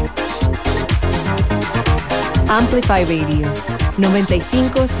 Amplify Radio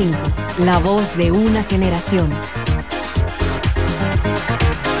 95.5, la voz de una generación.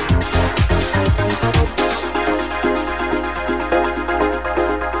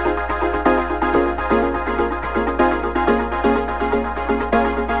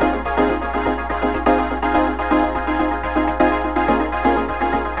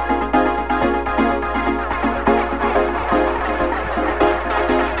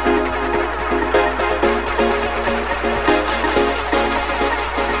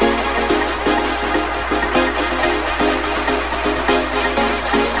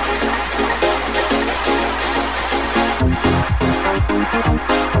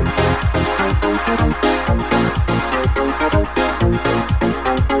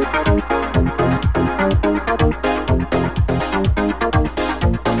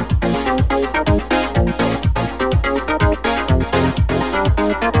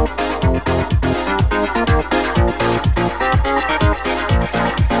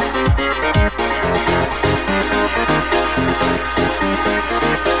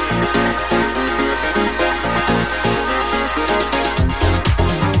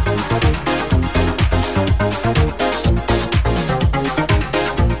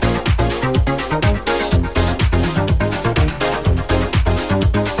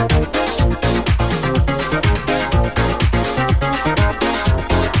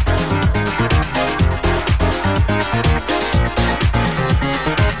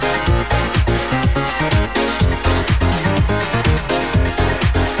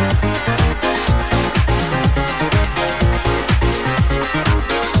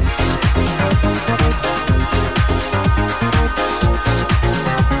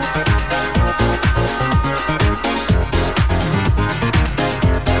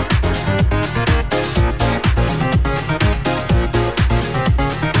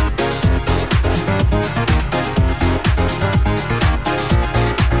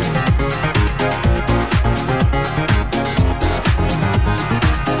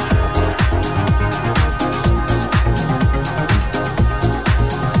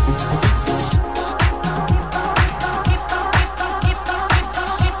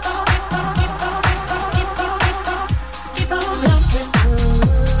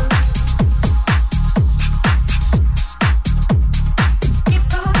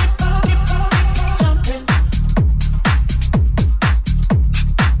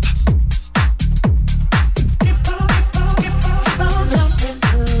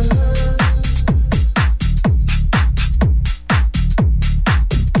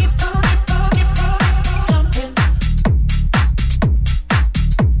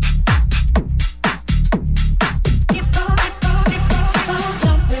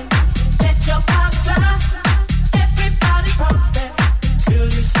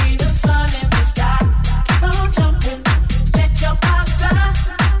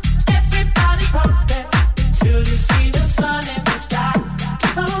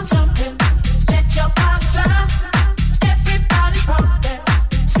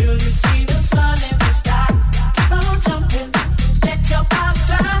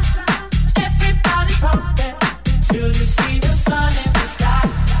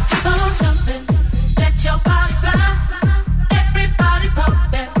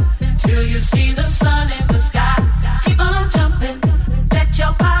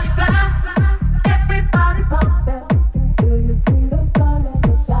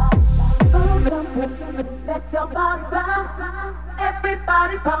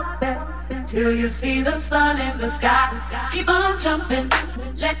 Everybody pump it till you see the sun in the sky. Keep on jumping,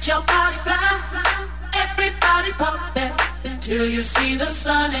 let your body fly. Everybody pump it till you see the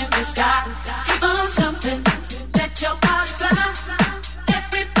sun in the sky. Keep on jumping, let your body fly.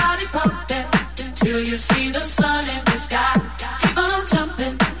 Everybody pump it till you see the sun in the sky. Keep on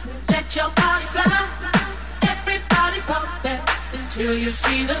jumping, let your body fly. Everybody pump it till you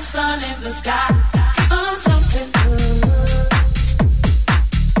see the sun in the sky. Keep on jumping.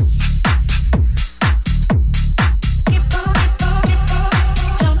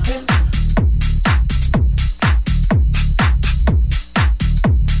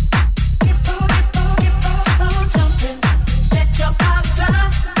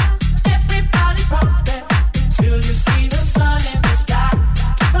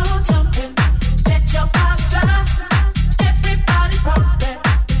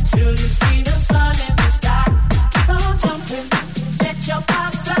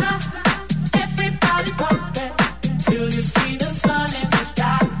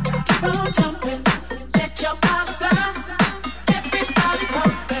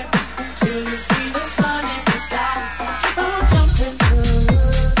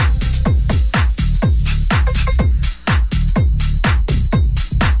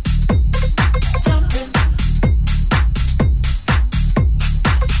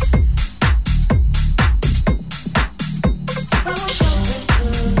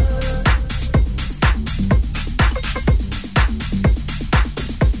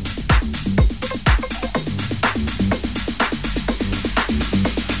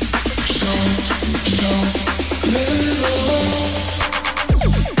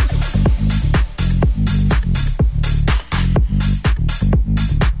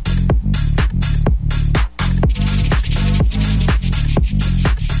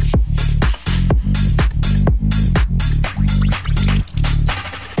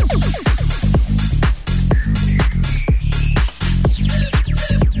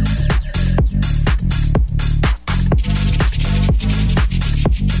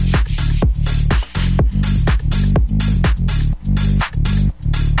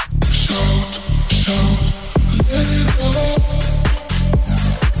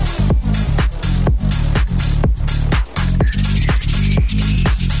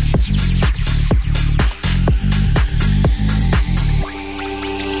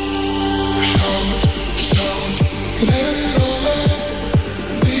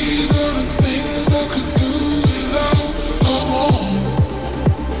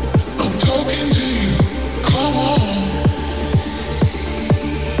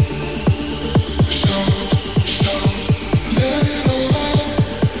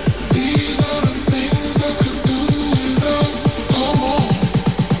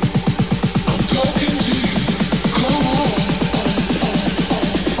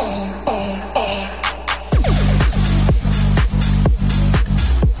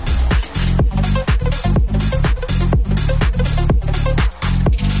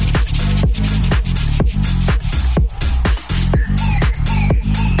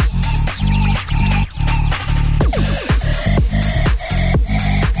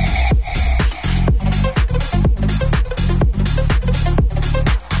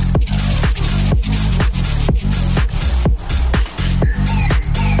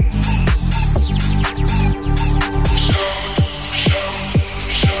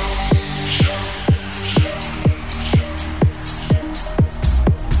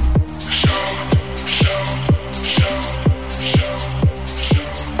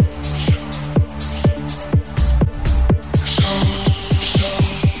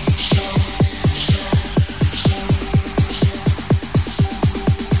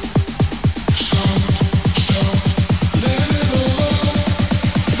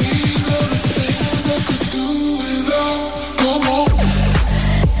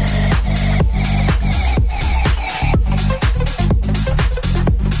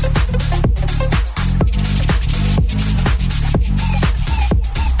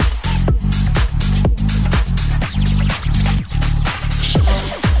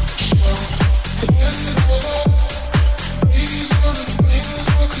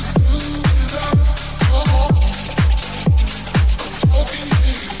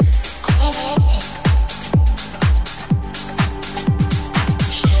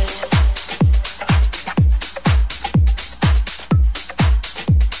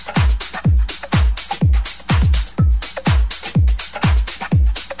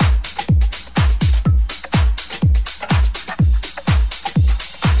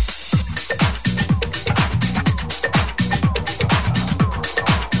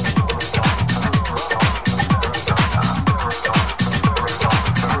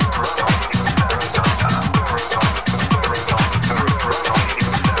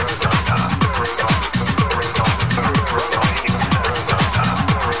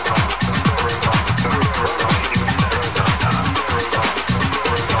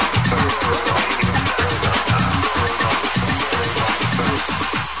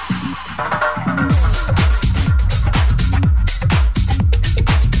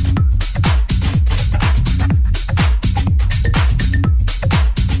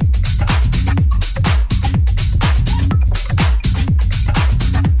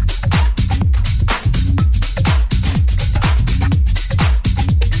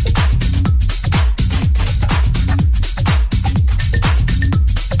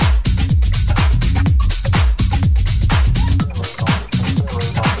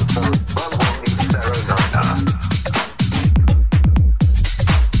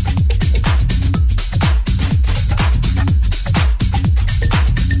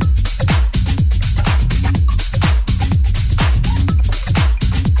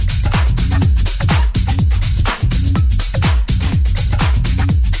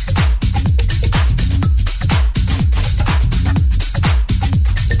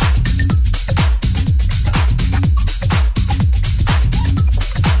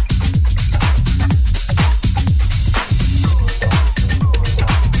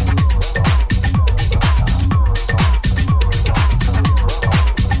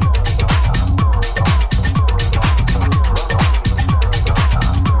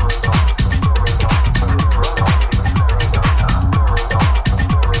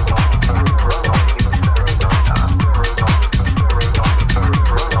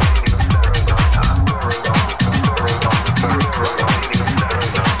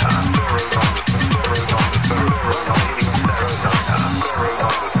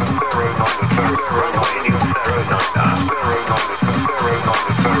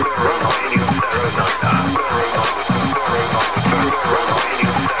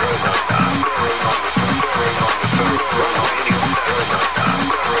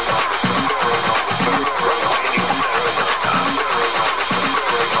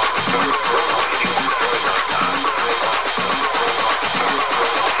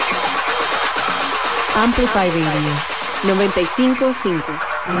 Amplify Radio 95.5.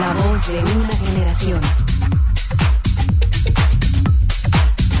 La voz de una generación.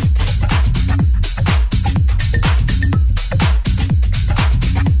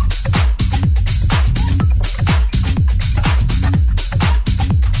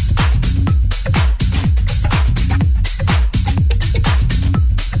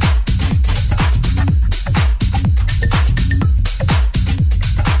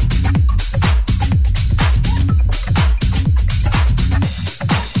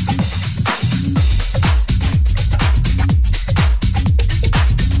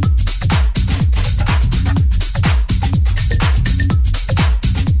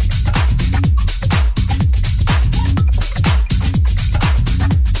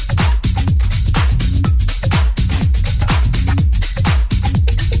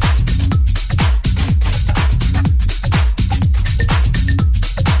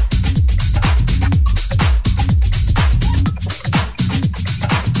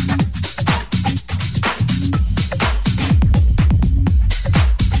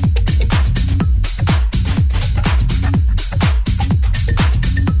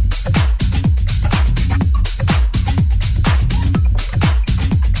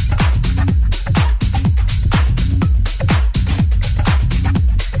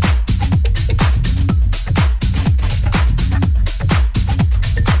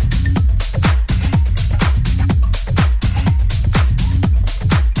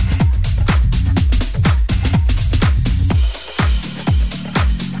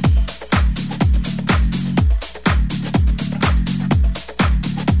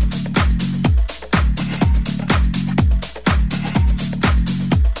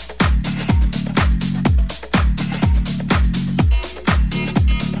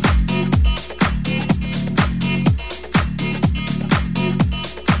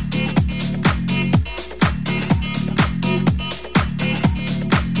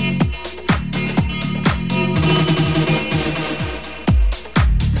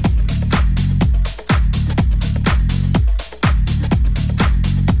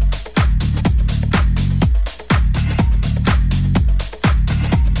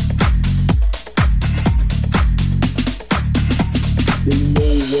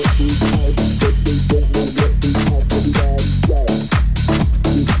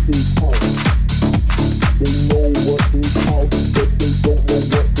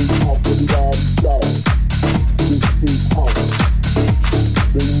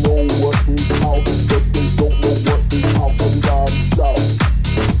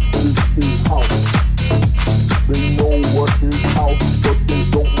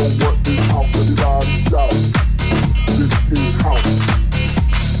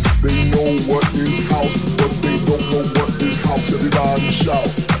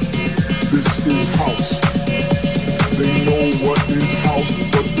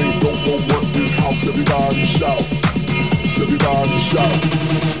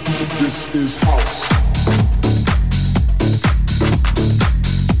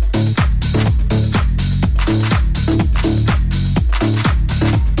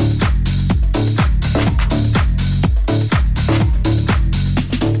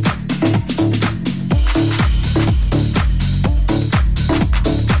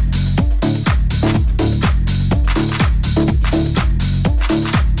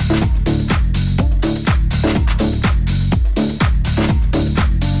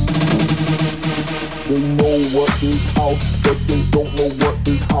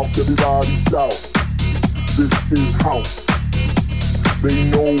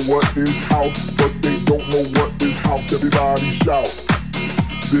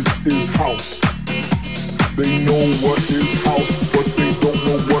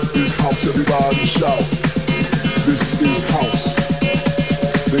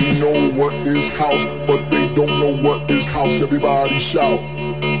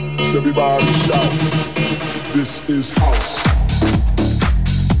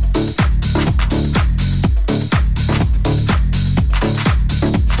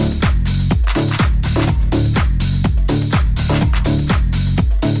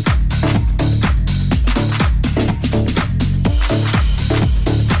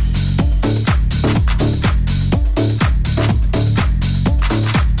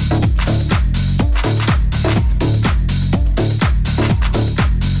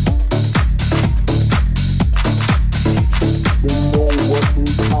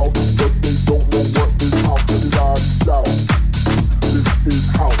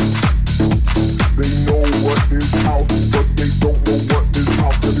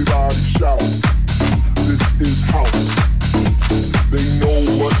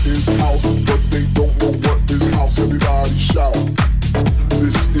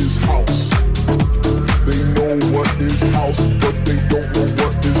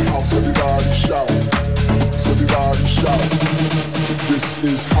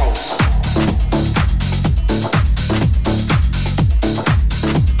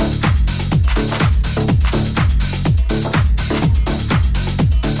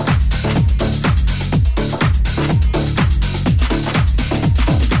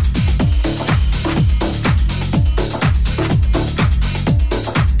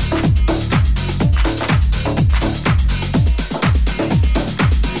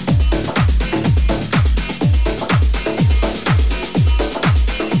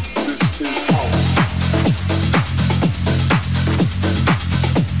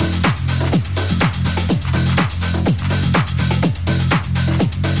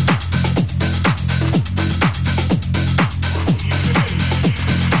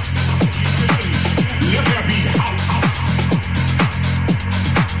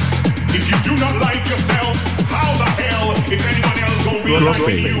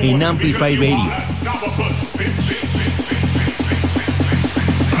 Crossfade en Amplify Radio.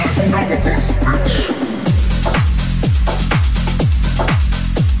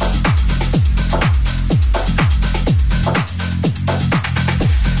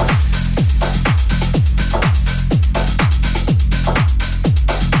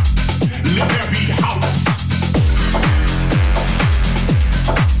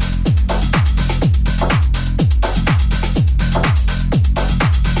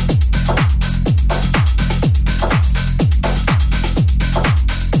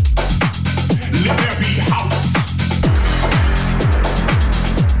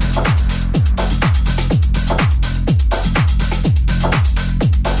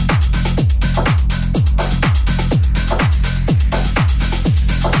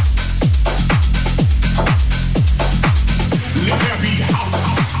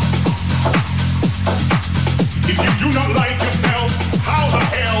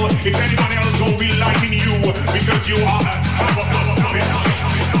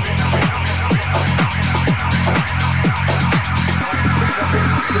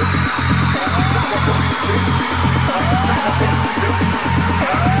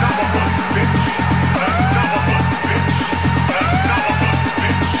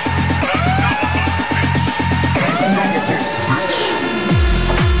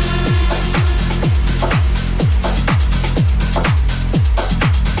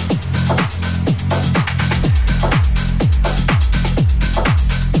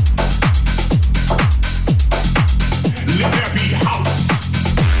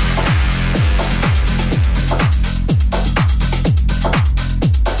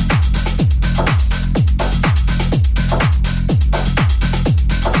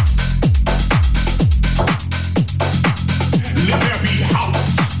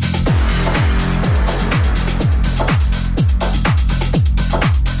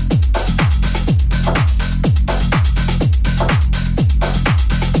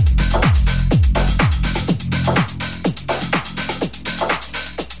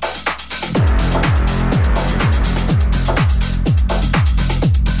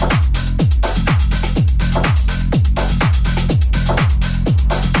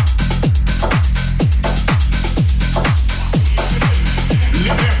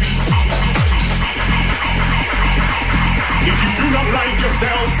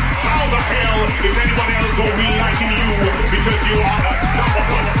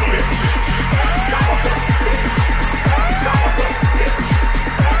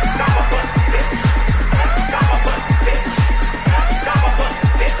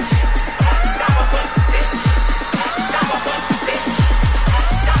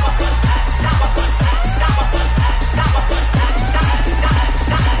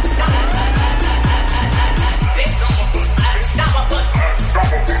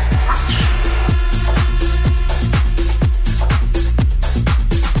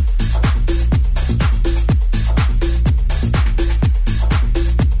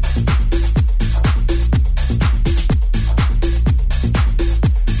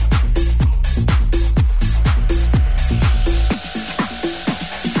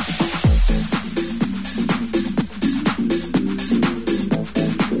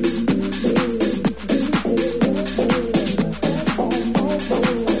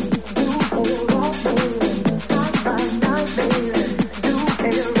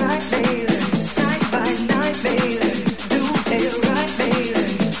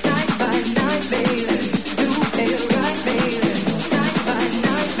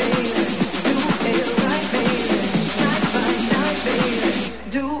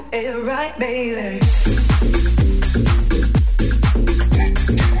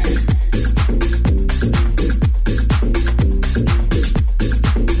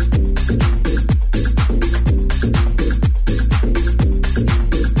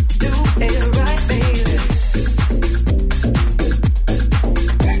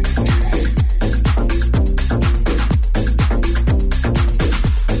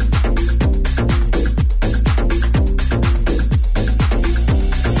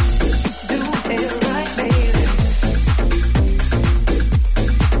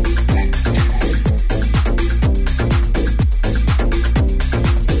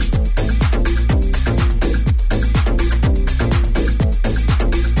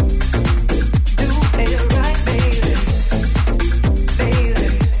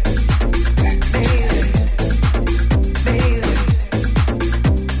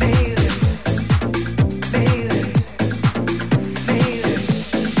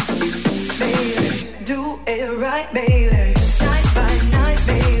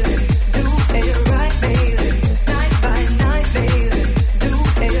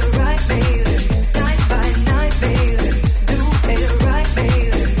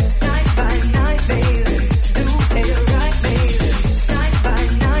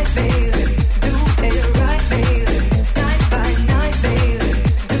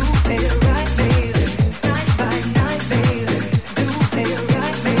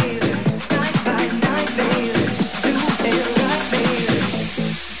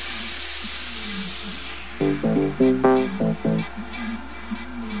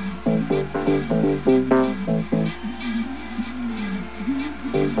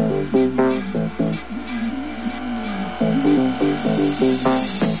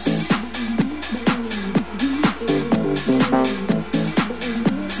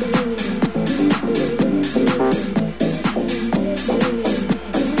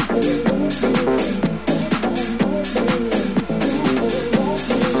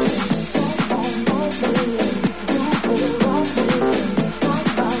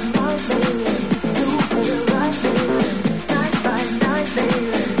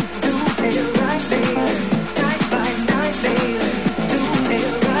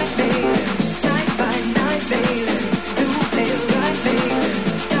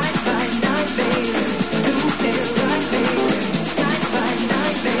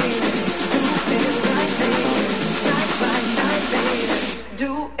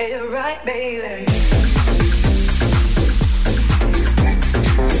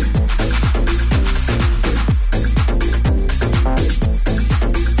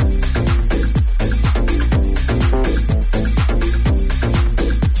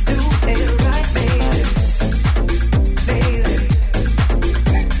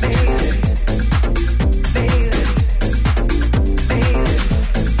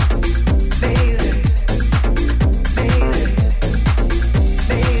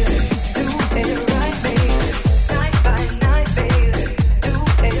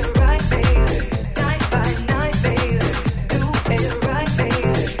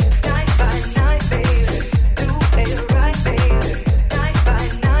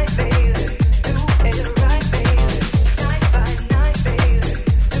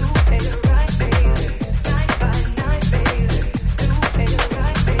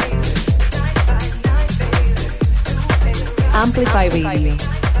 Amplify Radio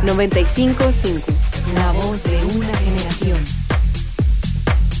 95.5, la voz de una generación.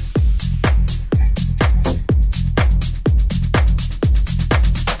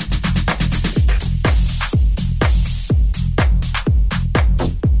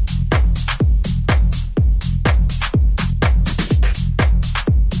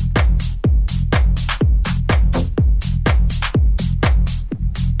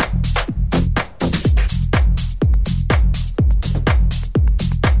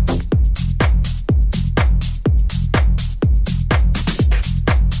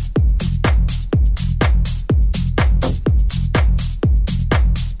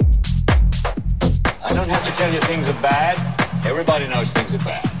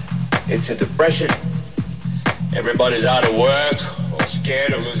 It's a depression. Everybody's out of work or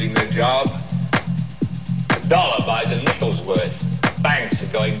scared of losing their job. The dollar buys a nickel's worth. Banks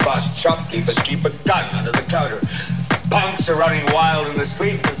are going bust. Shopkeepers keep a gun under the counter. Punks are running wild in the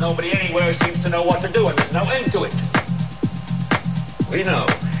street because nobody anywhere seems to know what to do and there's no end to it. We know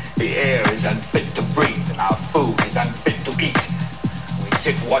the air is unfit to breathe and our food is unfit to eat.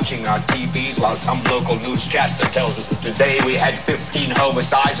 Sit watching our TVs while some local newscaster tells us that today we had 15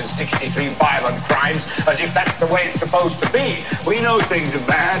 homicides and 63 violent crimes, as if that's the way it's supposed to be. We know things are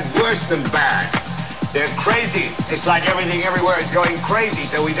bad, worse than bad. They're crazy. It's like everything everywhere is going crazy,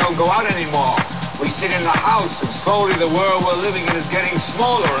 so we don't go out anymore. We sit in the house, and slowly the world we're living in is getting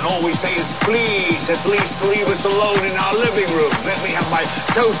smaller, and all we say is, please, at least leave us alone in our living room. Let me have my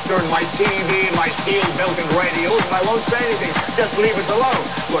toaster and my TV and my steel-belted radios, and I won't say anything. Just leave us alone.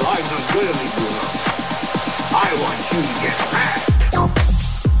 Well, I'm not good at leaving you alone. I want you to get mad.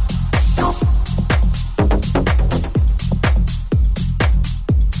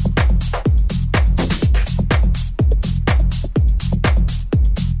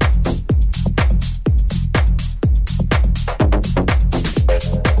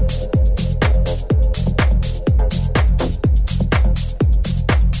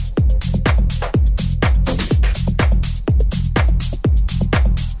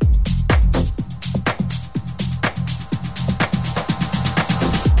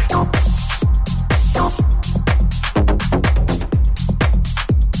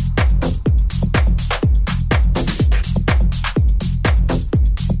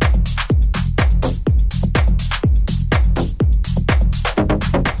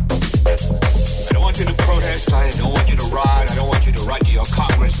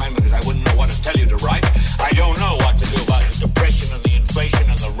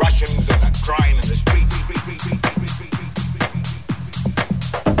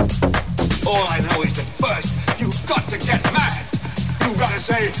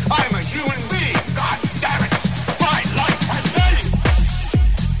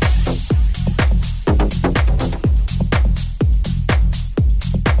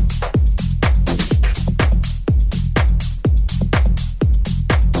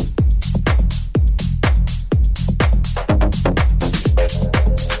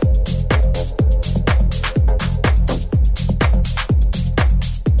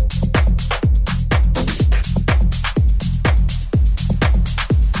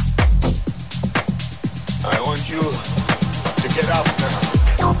 want you to get up now.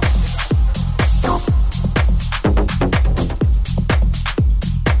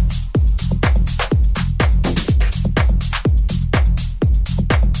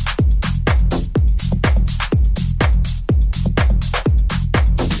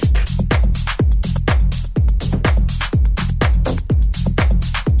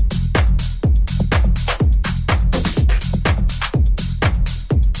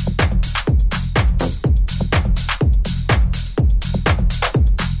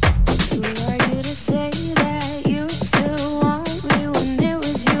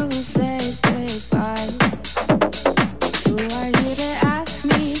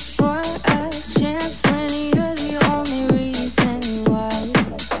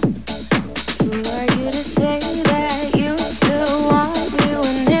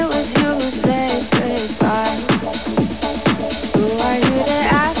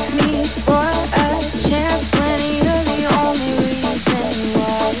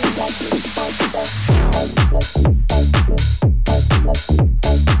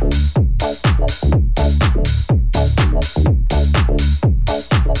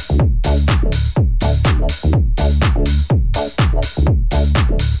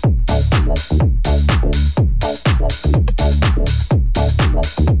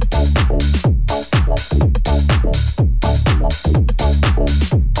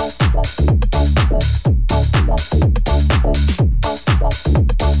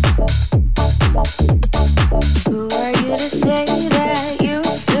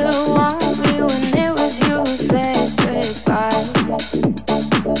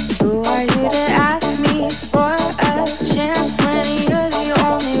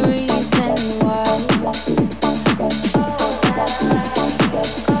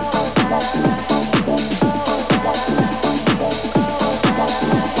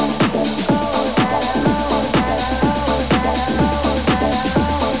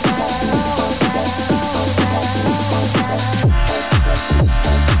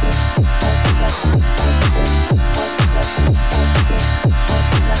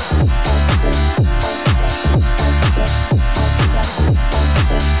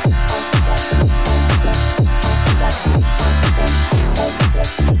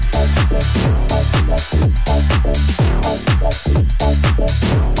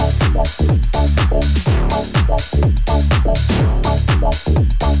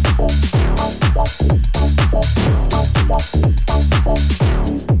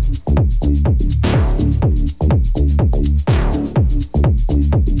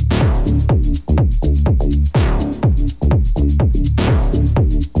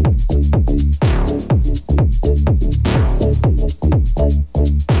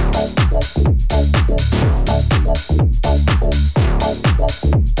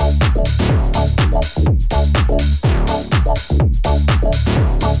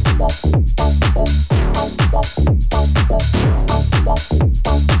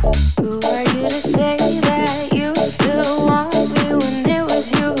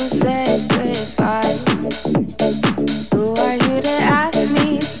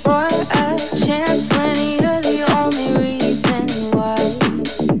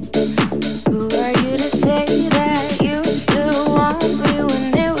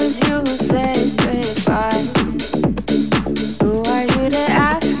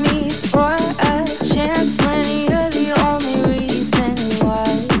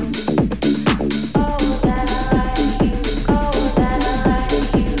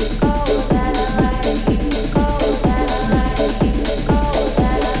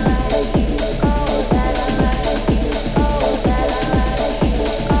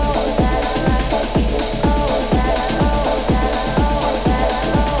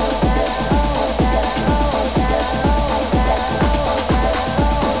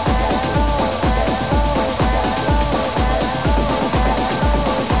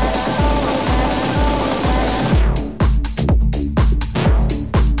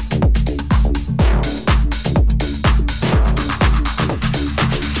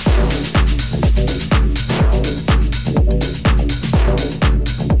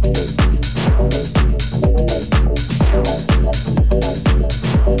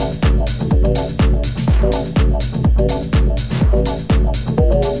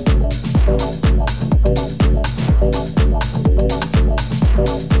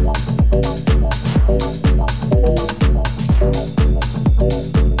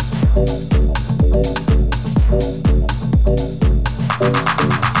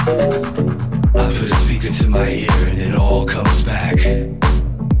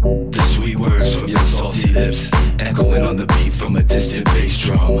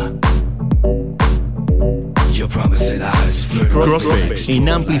 promising eyes flirting with Crossfade in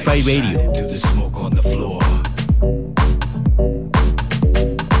Amplify Radio. through the smoke on the floor.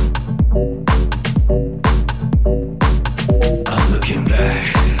 I'm looking back.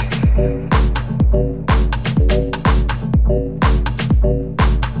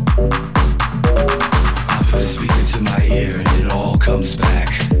 I put a speaker to my ear and it all comes back.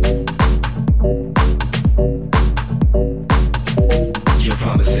 Your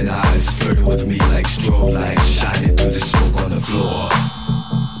promising eyes flirting with me like strobe lights shining through the smoke on the floor.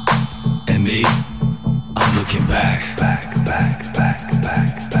 And me, I'm looking back.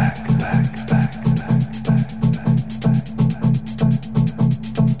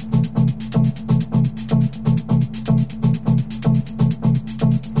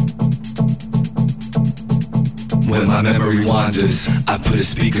 When my memory wanders, I put a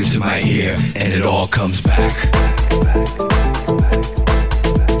speaker to my ear and it all comes back.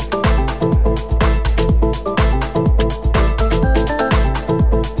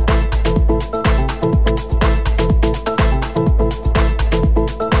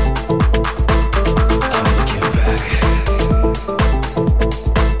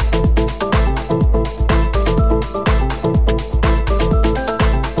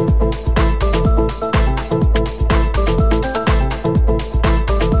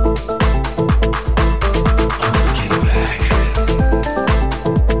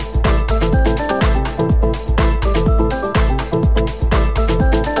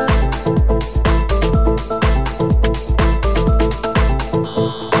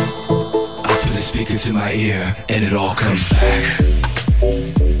 To my ear and it all comes back.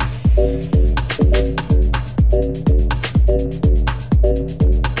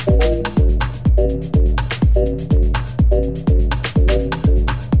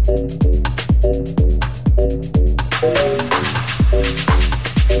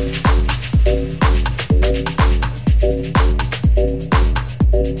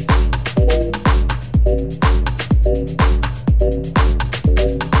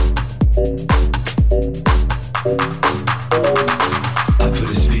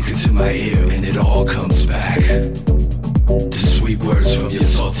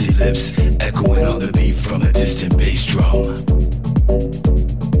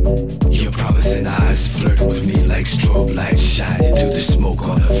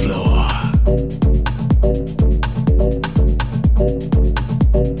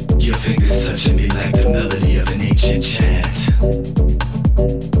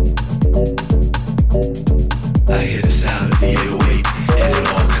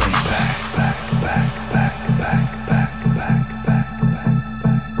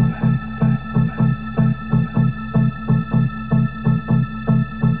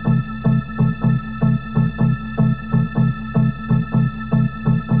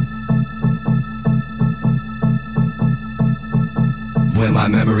 When my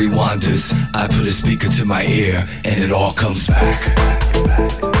memory wanders, I put a speaker to my ear and it all comes back.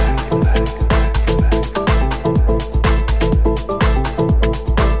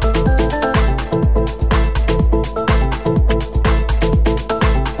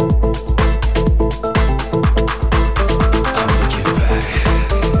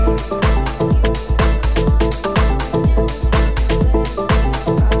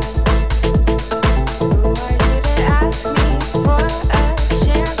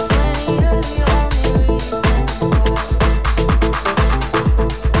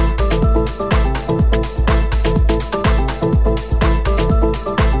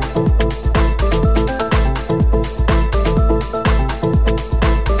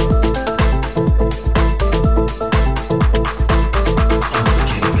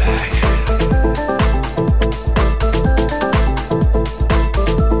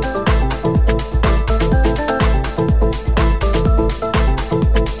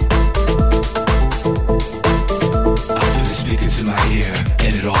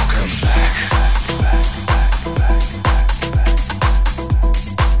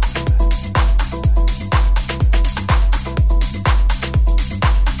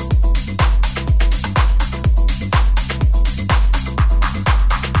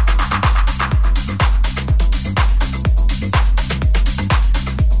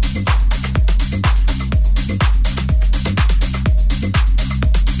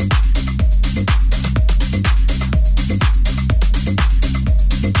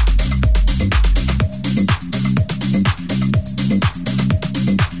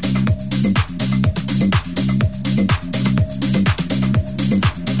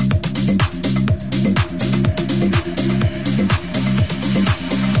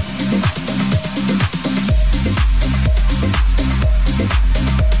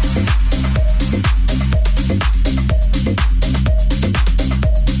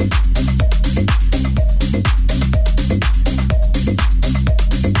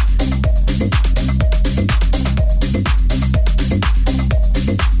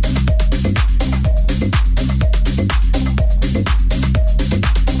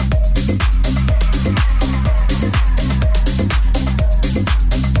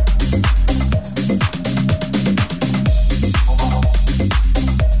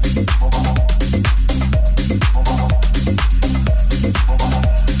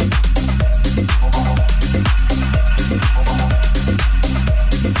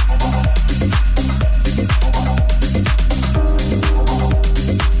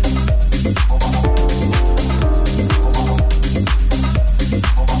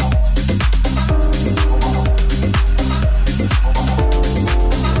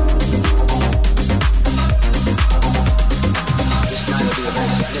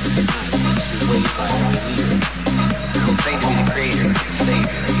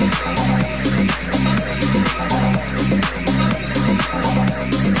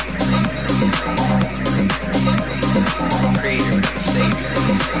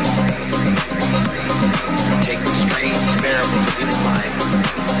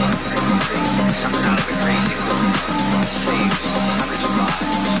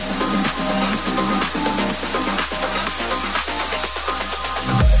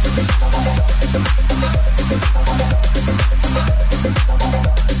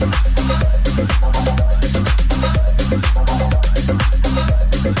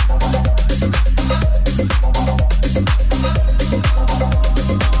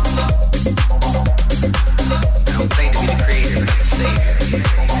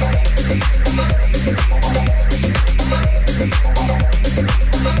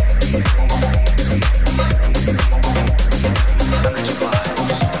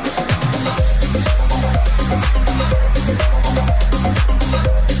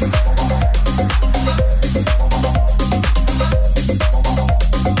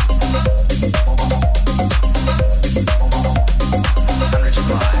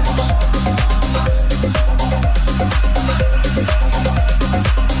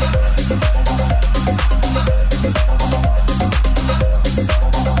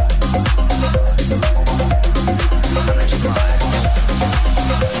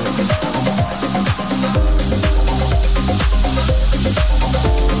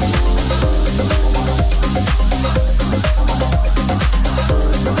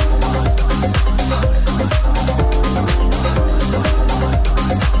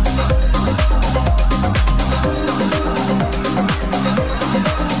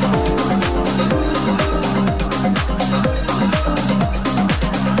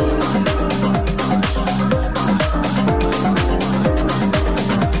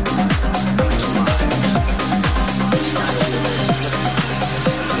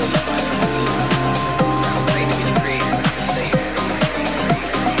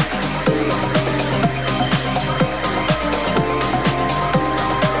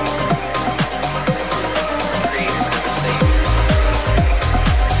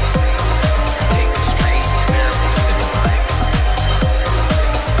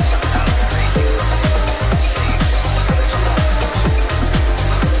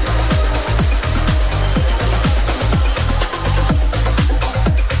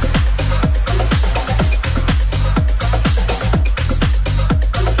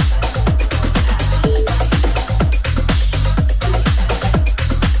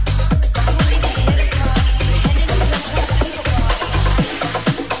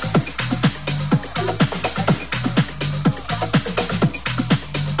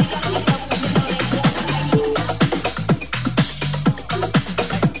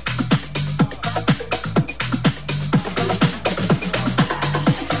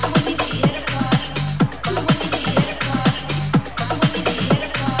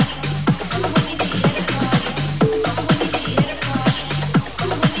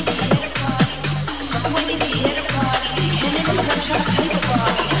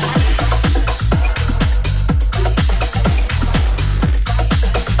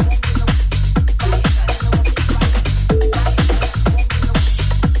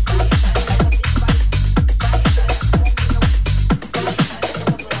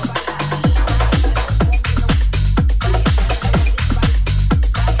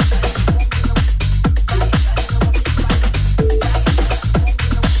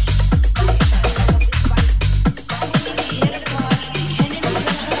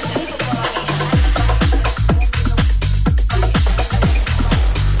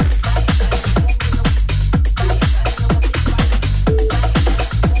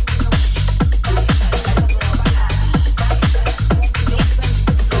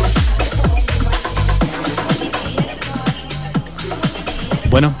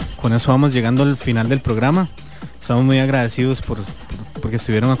 con eso vamos llegando al final del programa. Estamos muy agradecidos porque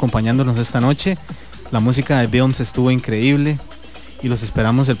estuvieron acompañándonos esta noche. La música de Bilms estuvo increíble y los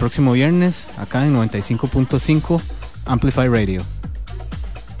esperamos el próximo viernes acá en 95.5 Amplify Radio.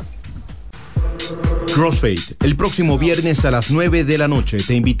 Crossfade, el próximo viernes a las 9 de la noche.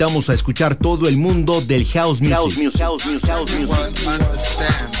 Te invitamos a escuchar todo el mundo del house music.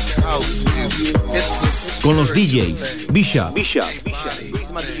 Con los DJs Bishop,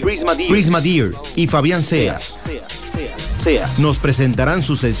 Prisma Deer y Fabián Seas. Nos presentarán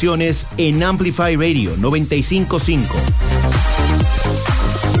sus sesiones en Amplify Radio 95.5.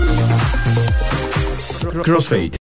 Crossfade.